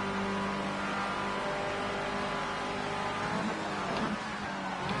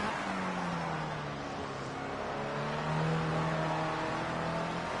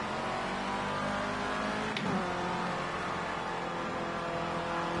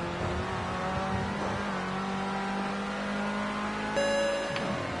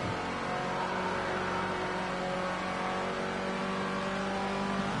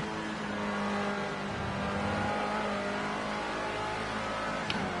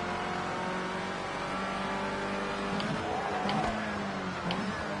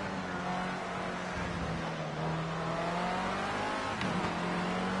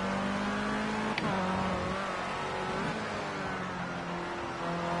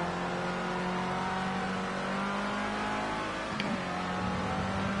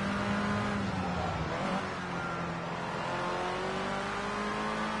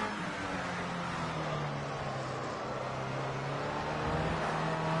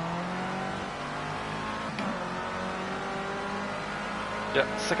 Yeah,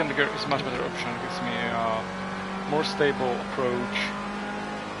 second gear is much better option. It gives me a more stable approach,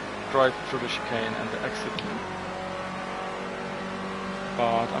 drive through the chicane and the exit.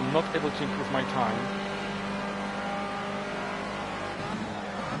 But I'm not able to improve my time.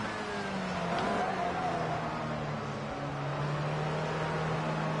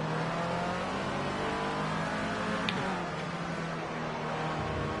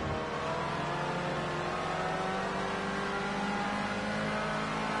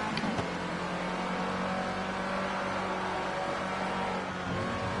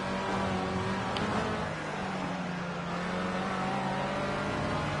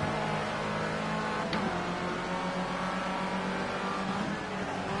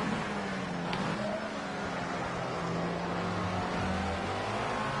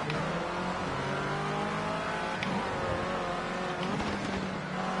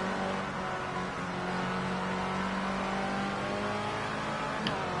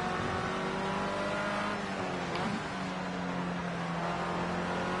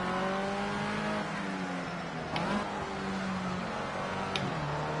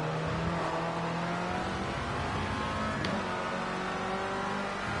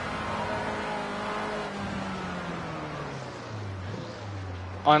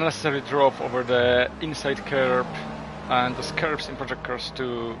 unnecessary drop over the inside curb, and the curbs in Project Cars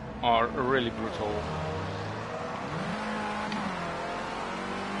 2 are really brutal.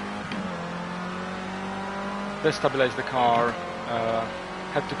 Destabilized the car,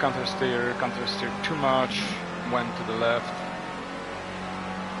 had to counter steer too much, went to the left.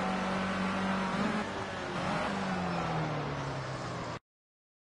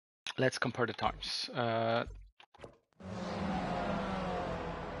 Let's compare the times.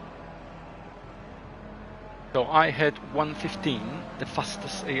 So I had 1:15, the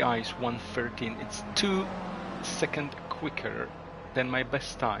fastest AI is 1:13. It's 2 seconds quicker than my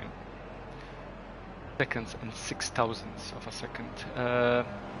best time. Seconds and 6,000ths of a second.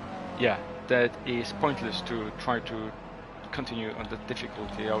 Yeah, that is pointless to try to continue on the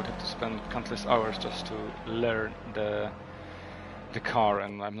difficulty. I would have to spend countless hours just to learn the car,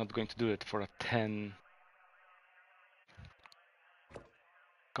 and I'm not going to do it for a 10.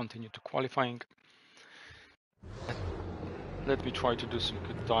 Continue to qualifying. Let me try to do some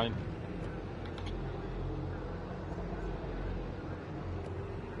good time.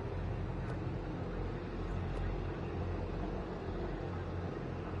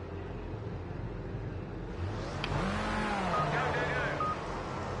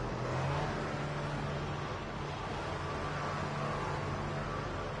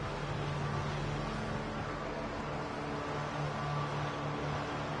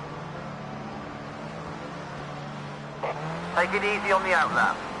 Take it easy on the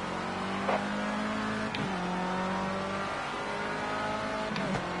outlap.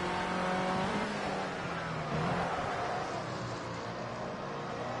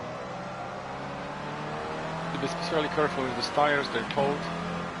 To be especially careful with the tires, they're cold.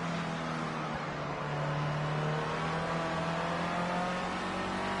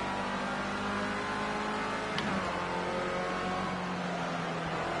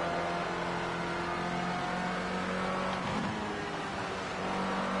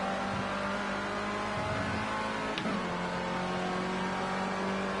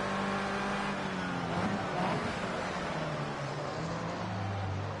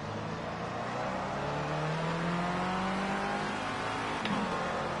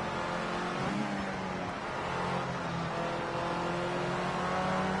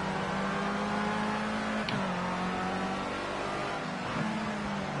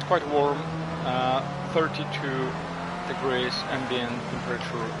 Quite warm, 32 degrees ambient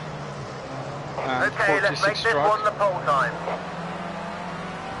temperature, and Okay, let's make 46 this track. one the pole time.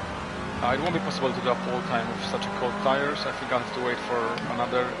 It won't be possible to do a full time with such a cold tires. I think I'll have to wait for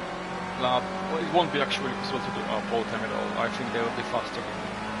another lap. Well, it won't be actually possible to do a full time at all. I think they will be faster.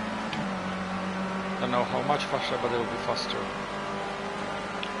 Don't know how much faster, but they will be faster.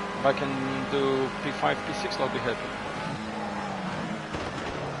 If I can do P5, P6, I'll be happy.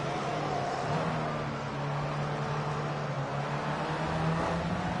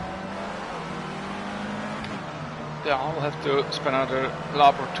 Yeah, I'll have to spend another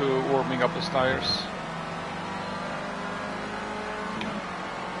lap or two warming up the tires.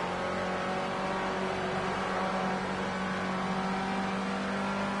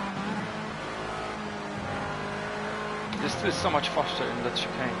 This is so much faster in that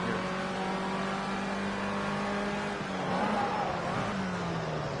chicane here.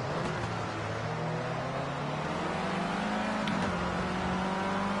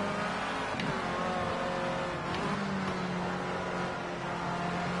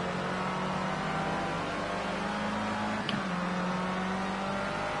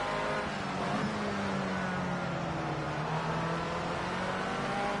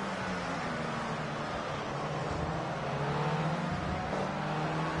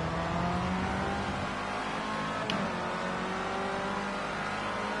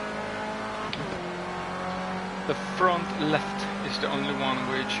 The front left is the only one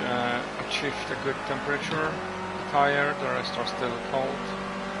which achieved a good temperature tire, the rest are still cold.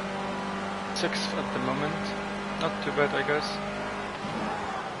 6th at the moment, not too bad I guess.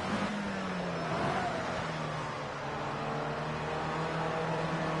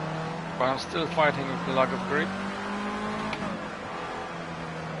 But I'm still fighting with the lack of grip.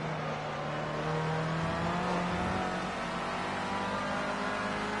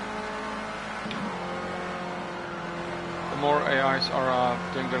 More AIs are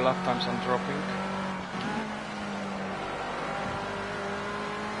doing their lap times and dropping.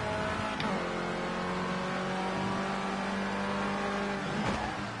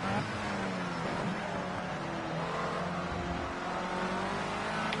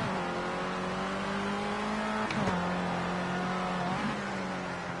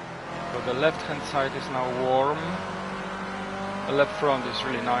 So the left hand side is now warm. The left front is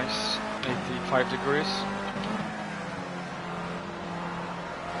really nice, 85 degrees.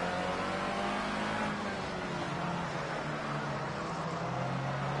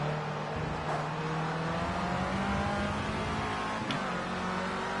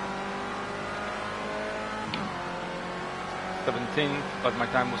 But my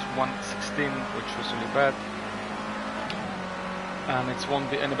time was 1:16, which was really bad. And it won't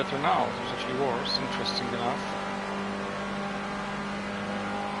be any better now. It was actually worse, interesting enough.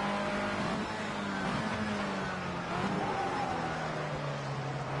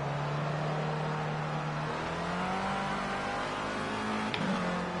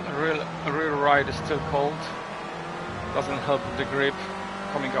 A real ride is still cold. Doesn't help with the grip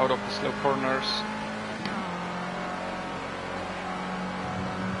coming out of the slow corners.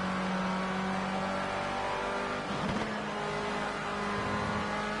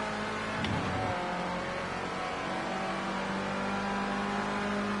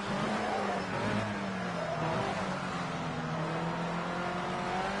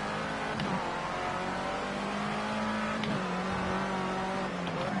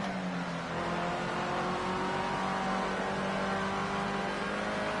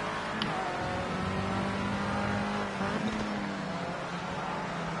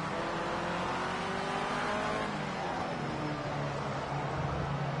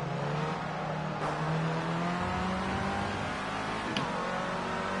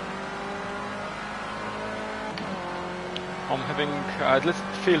 At least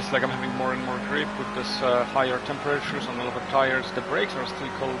it feels like I'm having more and more grip with this higher temperatures on all of the tires. The brakes are still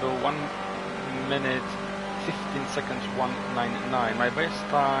cold though, 1 minute 15 seconds 1:99. My best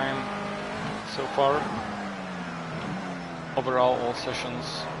time so far, overall all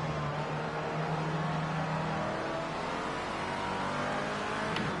sessions.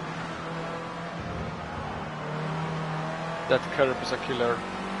 That curb is a killer.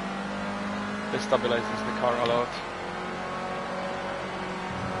 Destabilizes the car a lot.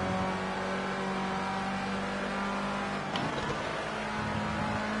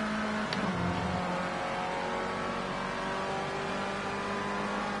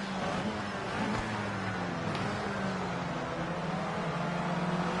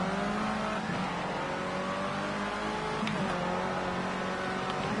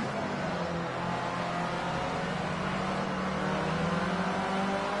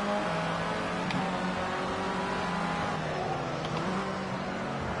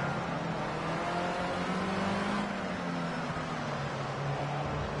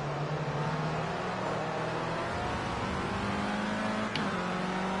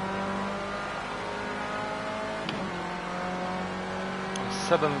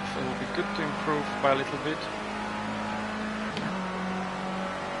 Seventh, it will be good to improve by a little bit.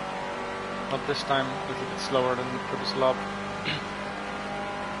 But this time a little bit slower than the previous lap.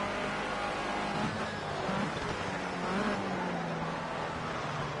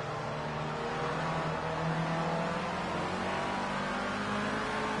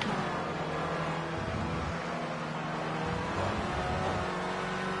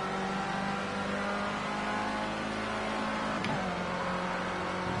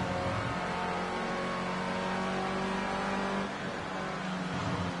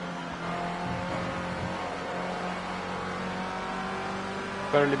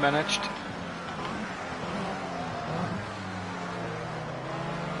 Barely managed.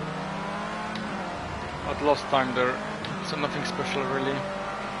 But lost time there, so nothing special really.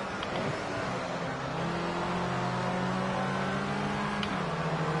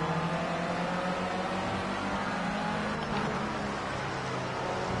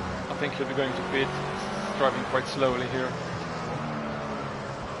 I think he'll be going to pit. He's driving quite slowly here.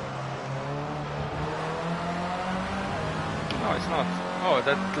 No, it's not. Oh,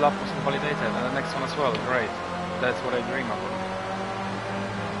 that lap was invalidated, and the next one as well. Great. That's what I dream of.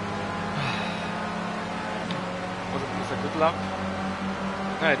 Was it a good lap?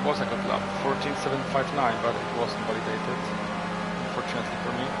 Yeah, it was a good lap. 14.759, but it was invalidated. Unfortunately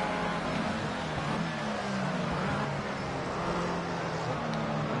for me.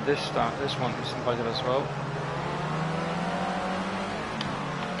 And this one is invalidated as well.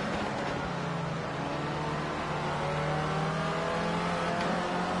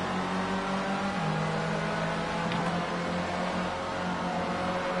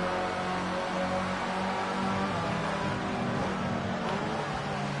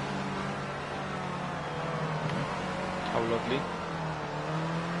 Lovely.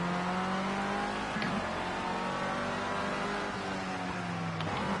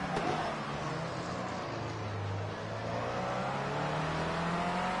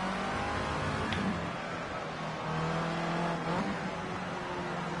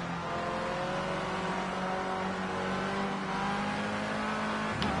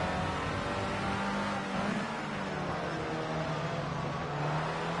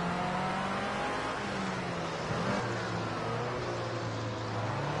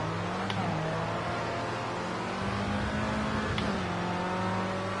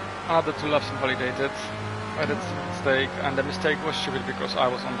 Another 2 laps invalidated. I did a mistake, and the mistake was stupid because I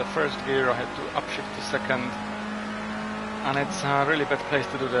was on the first gear. I had to upshift to second, and it's a really bad place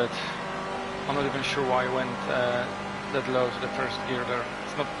to do that. I'm not even sure why I went that low to the first gear there.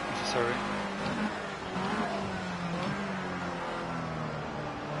 It's not necessary.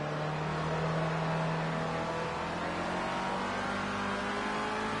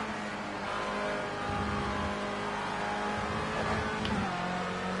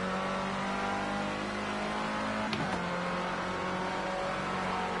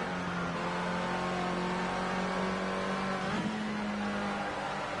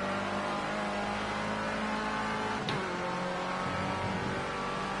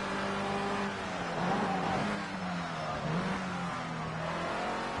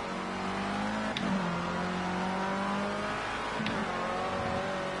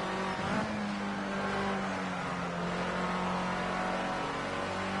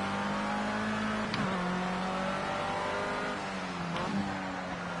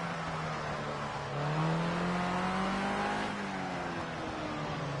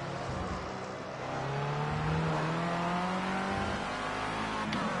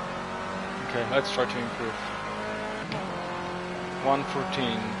 Okay, let's try to improve.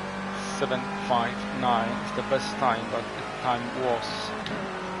 1:14.759 is the best time, but the time was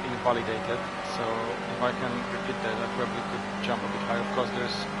invalidated. So if I can repeat that, I probably could jump a bit higher. Of course,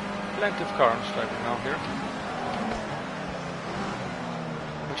 there's plenty of cars driving now here,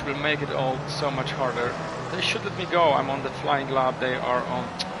 which will make it all so much harder. They should let me go. I'm on the flying lap. They are on...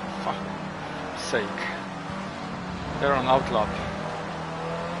 fuck sake. They're on out lap.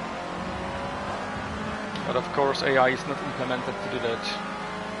 But of course AI is not implemented to do that.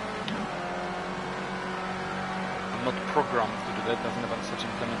 I'm not programmed to do that, doesn't have such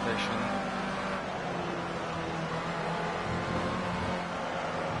implementation.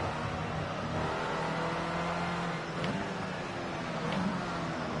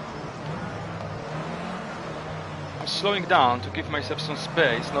 I'm slowing down to give myself some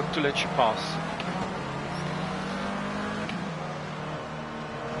space, not to let you pass.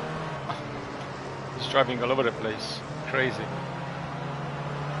 Driving all over the place. Crazy.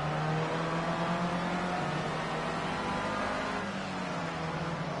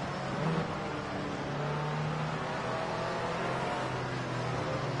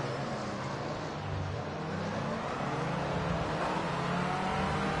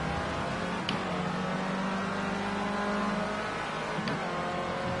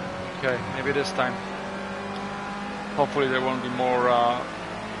 Okay, maybe this time. Hopefully there won't be more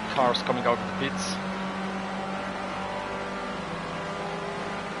cars coming out of the pits.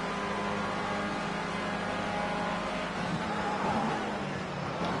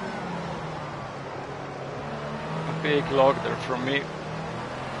 Big log there from me.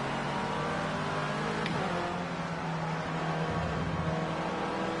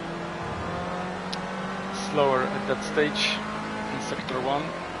 Slower at that stage in sector 1.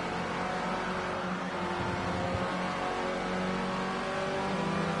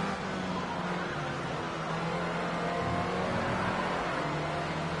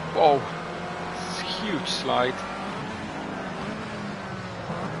 Whoa, it's a huge slide.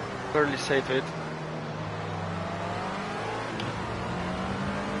 Barely save it.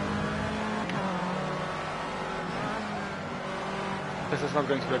 This is not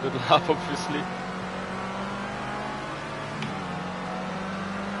going to be a good lap, obviously.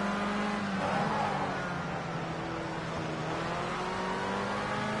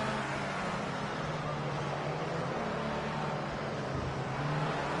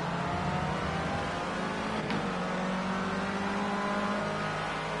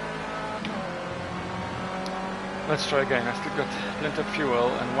 Let's try again. I still got plenty of fuel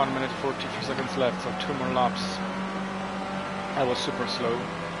and 1 minute 43 seconds left, so 2 more laps. I was super slow.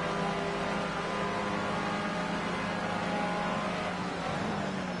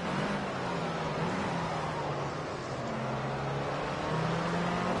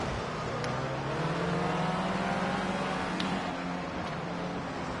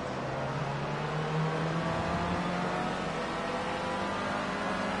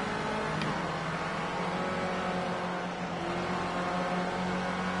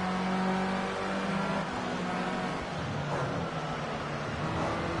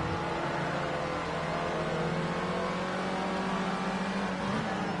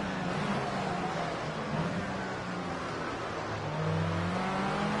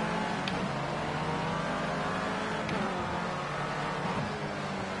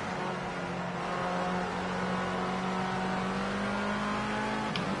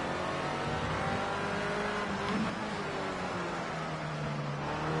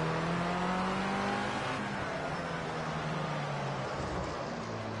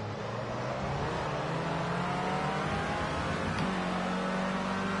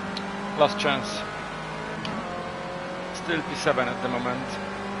 Last chance. Still P7 at the moment.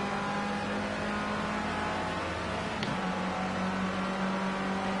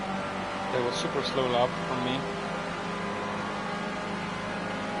 That was super slow lap from me.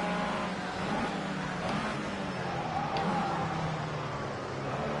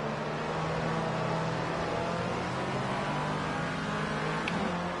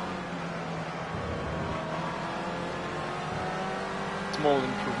 Small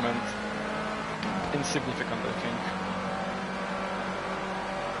improvement, insignificant, I think.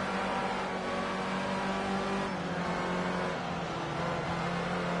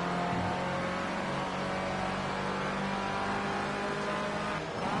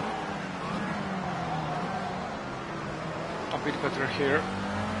 A bit better here.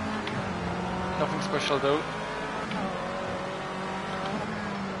 Nothing special though.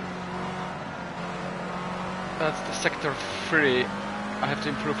 That's the sector 3. I have to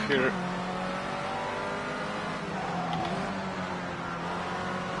improve here.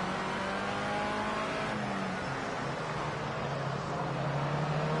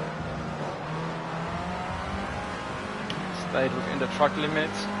 Stayed within the track limit.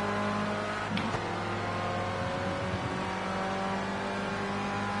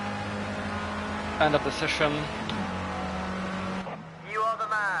 End of the session. You are the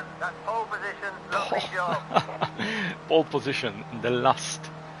man. That's pole position. Lovely job. Pole position in the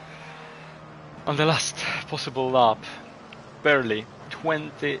on the last possible lap. Barely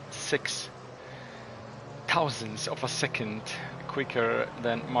 26 thousandths of a second quicker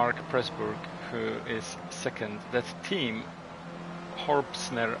than Mark Pressburg, who is second. That team,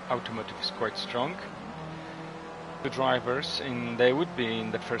 Horbsner Automotive, is quite strong. The drivers, they would be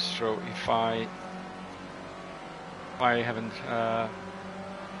in the first row if I haven't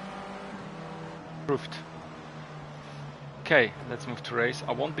proved. Okay, let's move to race.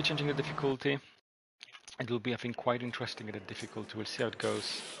 I won't be changing the difficulty. It will be, I think, quite interesting at the difficulty. We'll see how it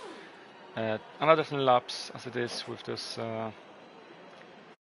goes. Another 10 laps as it is with this.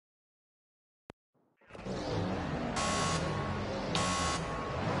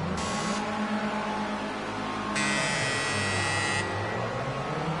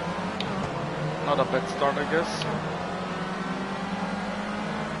 Not a bad start, I guess.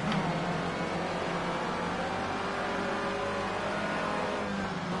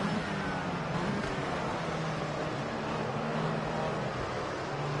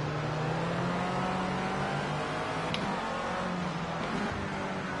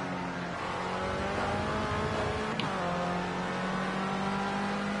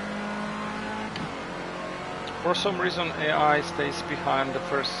 For some reason AI stays behind the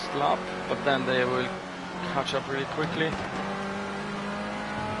first lap, but then they will catch up really quickly.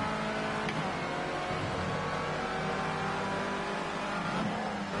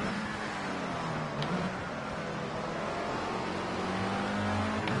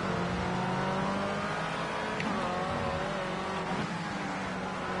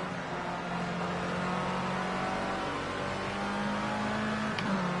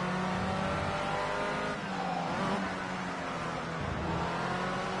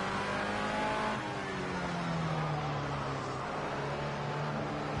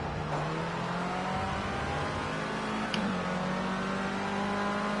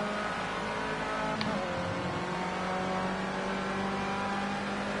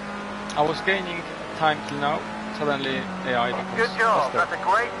 I was gaining time till now, suddenly AI becomes Good job. faster. That's a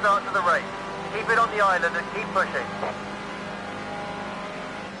great start to the race. Keep it on the island and keep pushing.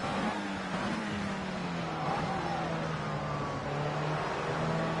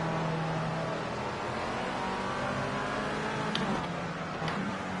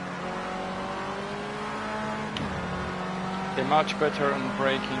 They're much better on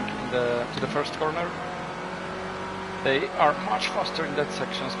braking to the first corner. They are much faster in that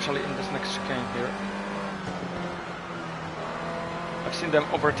section, especially in this next chicane here. I've seen them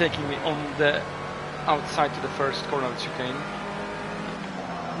overtaking me on the outside to the first corner of the chicane.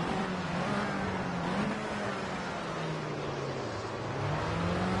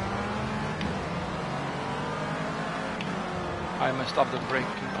 I messed up the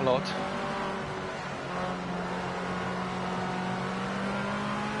braking a lot.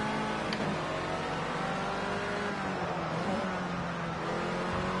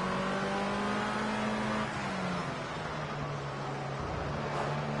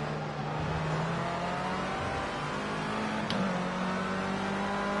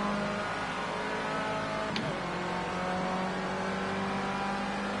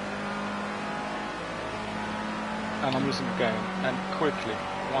 And I'm losing again, and quickly.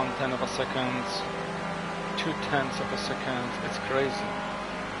 1/10 of a second, 2/10 of a second, it's crazy.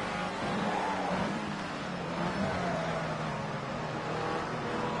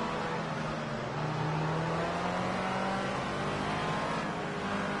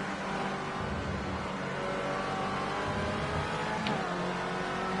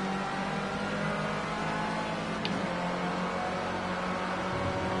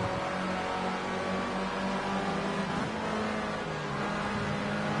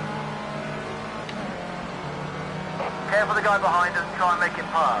 Careful the guy behind us and try and make him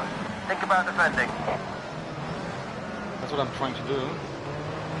pass. Think about defending. That's what I'm trying to do.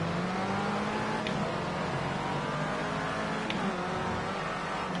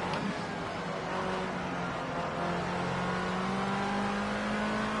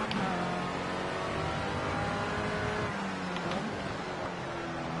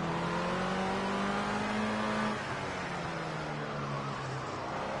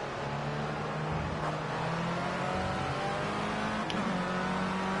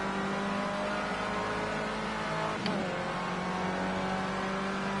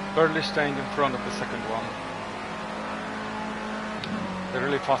 Barely staying in front of the second one. They're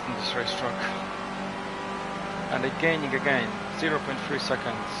really fast in this racetrack. And they're gaining again, 0.3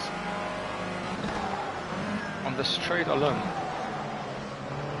 seconds on the straight alone.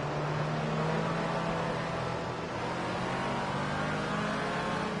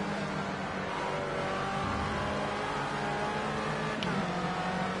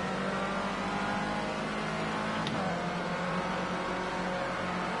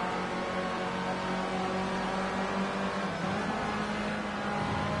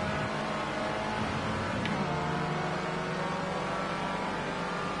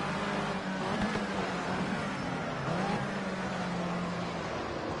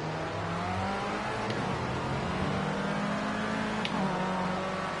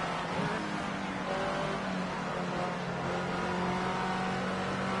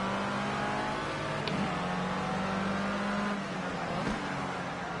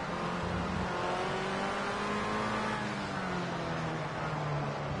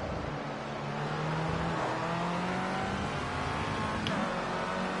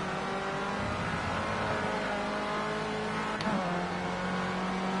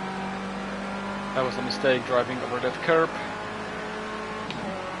 That was a mistake driving over that curb.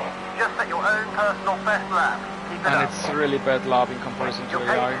 Just set your own personal best lap. Keep it And up. it's a really bad lap in comparison to Your pace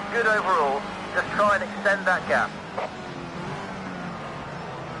AI. is good overall. Just try and extend that gap.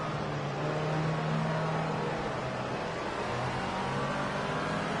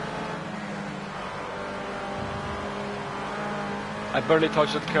 I barely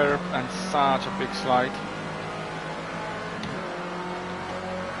touched that curb and such a big slide.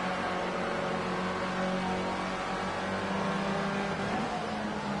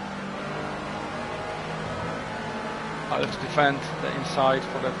 I'll have to defend the inside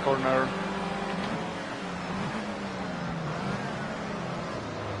for that corner.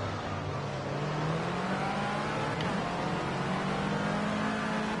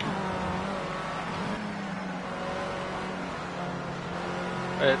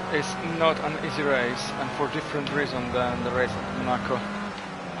 It is not an easy race, and for different reason than the race at Monaco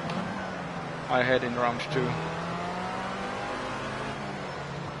I had in round 2.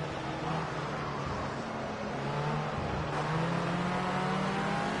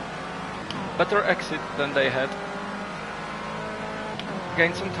 Better exit than they had.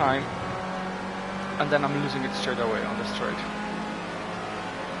 Gain some time, and then I'm losing it straight away on the straight.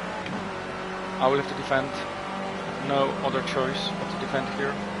 I will have to defend. No other choice but to defend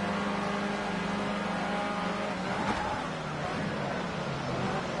here.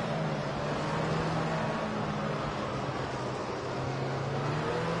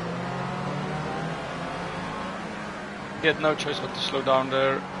 He had no choice but to slow down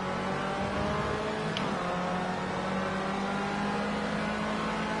there.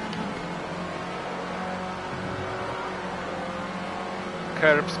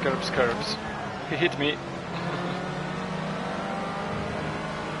 Curbs, curbs, curbs. He hit me.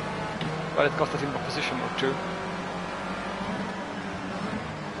 But it cost us him a position or two.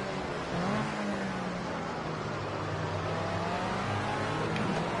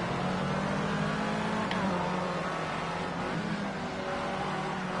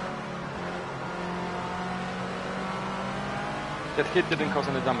 That hit didn't cause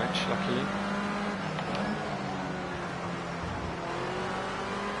any damage, luckily.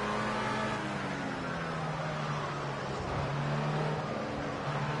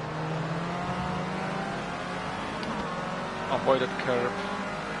 Avoided curve.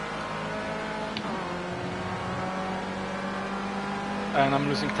 And I'm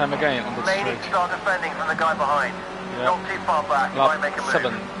losing time again on that May need to straight. start defending from the guy behind. Yeah. Not too far back, you might make a Lap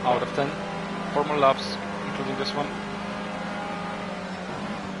move. 7 out of 10. 4 more laps, including this one.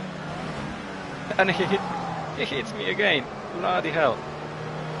 And he hits me again. Bloody hell.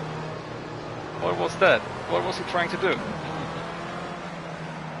 What was that? What was he trying to do?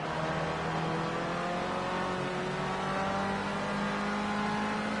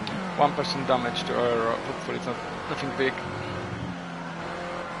 One percent damage to our, hopefully it's not nothing big.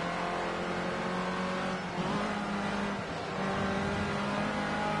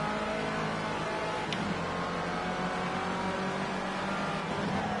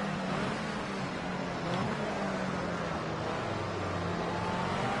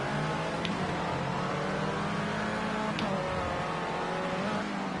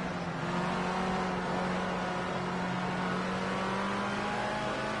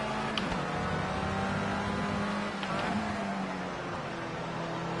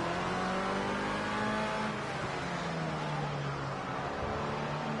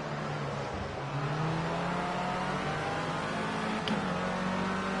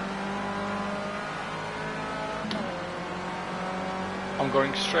 I'm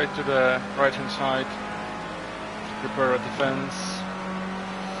going straight to the right hand side, prepare a defense.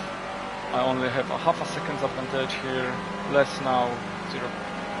 I only have a half a second's advantage here, less now,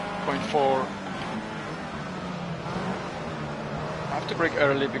 0.4. I have to brake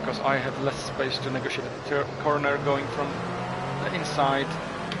early because I have less space to negotiate the corner going from the inside.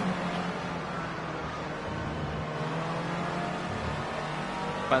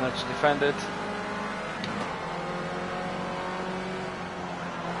 Managed to defend it.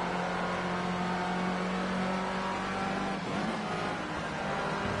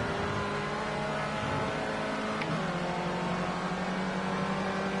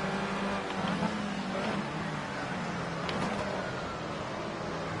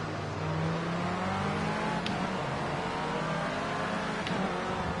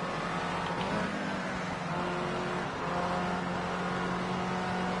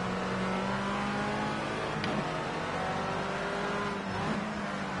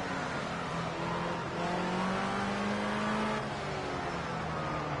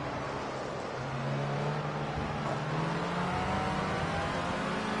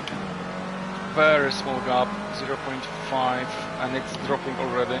 Very small gap, 0.5, and it's dropping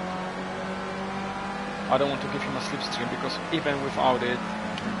already. I don't want to give him a slipstream because even without it,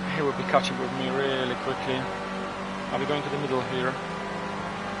 he will be catching with me really quickly. I'll be going to the middle here.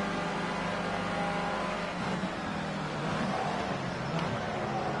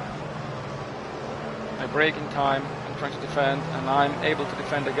 I brake in time, I'm trying to defend, and I'm able to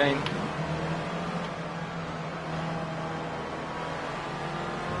defend again.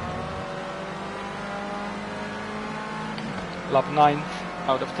 Lap 9th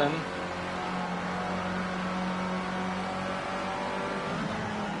out of 10.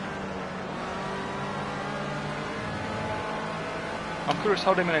 I'm curious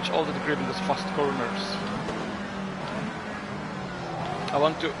how they manage all the grip in those fast corners. I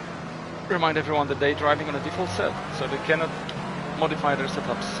want to remind everyone that they're driving on a default set, so they cannot modify their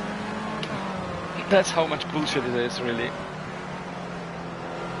setups. That's how much bullshit it is, really.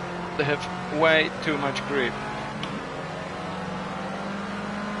 They have way too much grip.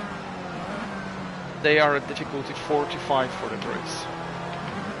 They are at difficulty 45 for the race.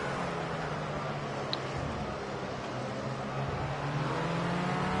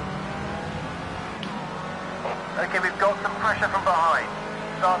 Okay, we've got some pressure from behind.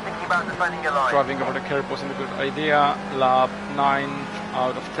 Start thinking about defending your line. Driving over the curb wasn't a good idea. Lap 9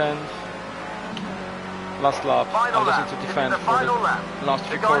 out of 10. Last lap, Final I just lap. need to This is defend the for final the lap. last The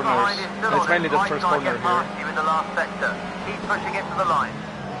few guy corners. behind is still And it's on mainly it. the Might first try and corner get here. past you in the last sector. Keep pushing it to the line.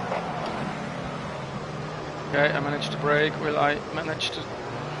 Okay, I managed to brake. Will I manage to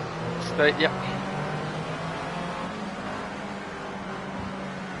stay? Yeah.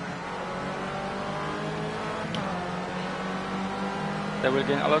 They will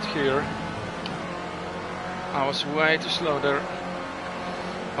gain a lot here. I was way too slow there,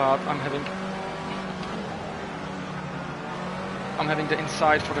 but I'm having the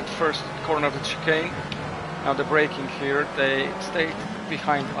inside for that first corner of the chicane. Now the braking here, they stayed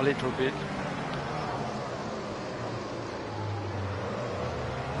behind a little bit.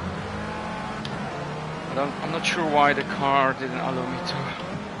 But I'm not sure why the car didn't allow me to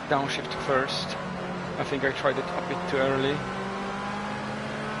downshift first. I think I tried it a bit too early.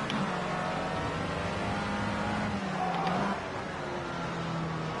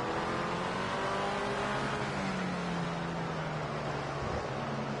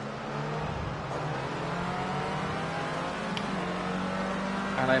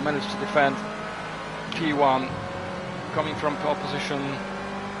 And I managed to defend P1 coming from pole position,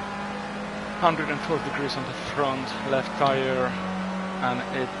 112 degrees on the front left tire, and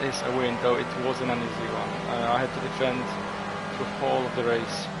it is a win, though it wasn't an easy one. I had to defend through the whole of the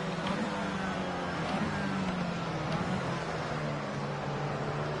race.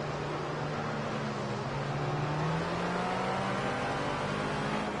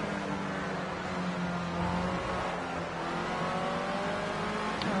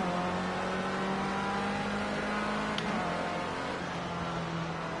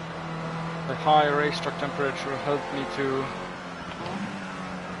 The high racetrack temperature helped me to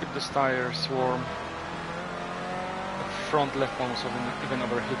keep the tires warm. The front left one was even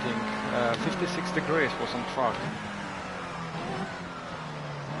overheating. 56 degrees was on track.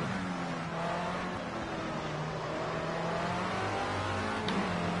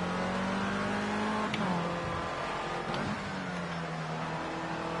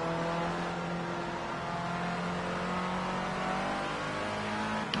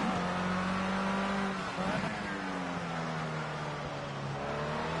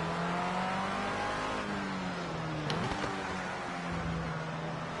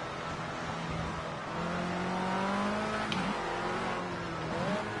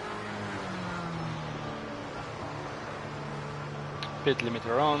 Speed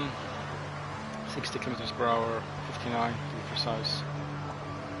limiter on, 60 kilometers per hour, 59 to be precise.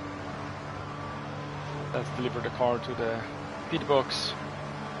 Let's deliver the car to the pit box.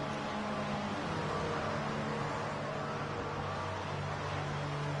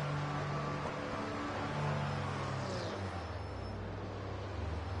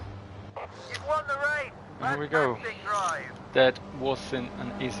 You've won the race. Here we go. Fantastic drive. That wasn't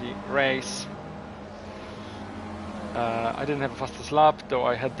an easy race. I didn't have a fastest lap, though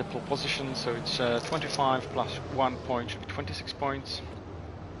I had the pole position, so it's 25 plus 1 point should be 26 points.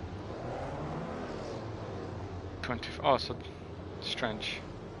 20. Oh, so strange.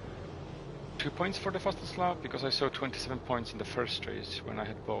 2 points for the fastest lap because I saw 27 points in the first race when I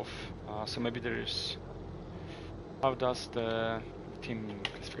had both. So maybe there is. How does the team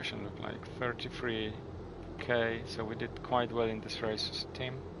classification look like? 33. Okay, so we did quite well in this race as a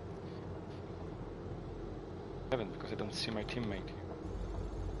team. 7 because I don't see my teammate.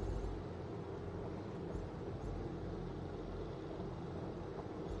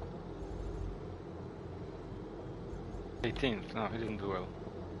 '18th. No, he didn't do well.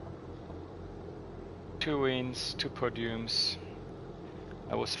 2 wins, 2 podiums.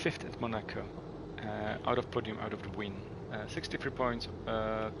 I was 5th at Monaco. Out of podium, out of the win. 63 points,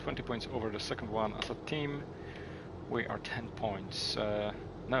 20 points over the second one. As a team, we are 10 points.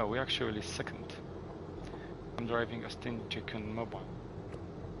 No, we're actually second. I'm driving a Stinchicken mobile.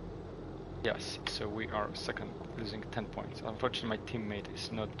 Yes, so we are second, losing 10 points. Unfortunately, my teammate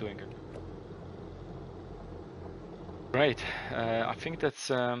is not doing it. Great, I think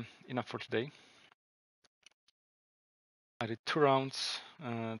that's enough for today. I did 2 rounds,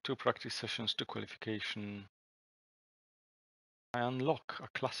 2 practice sessions, 2 qualification. I unlock a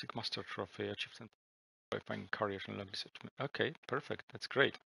classic master trophy achieved in qualifying career and log this. Okay, perfect, that's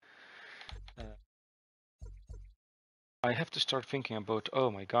great. I have to start thinking about,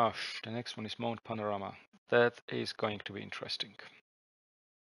 oh my gosh, the next one is Mount Panorama. That is going to be interesting.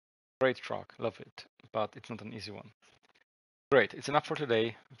 Great track, love it, but it's not an easy one. Great, it's enough for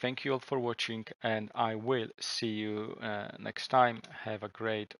today. Thank you all for watching, and I will see you next time. Have a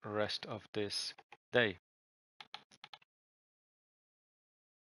great rest of this day.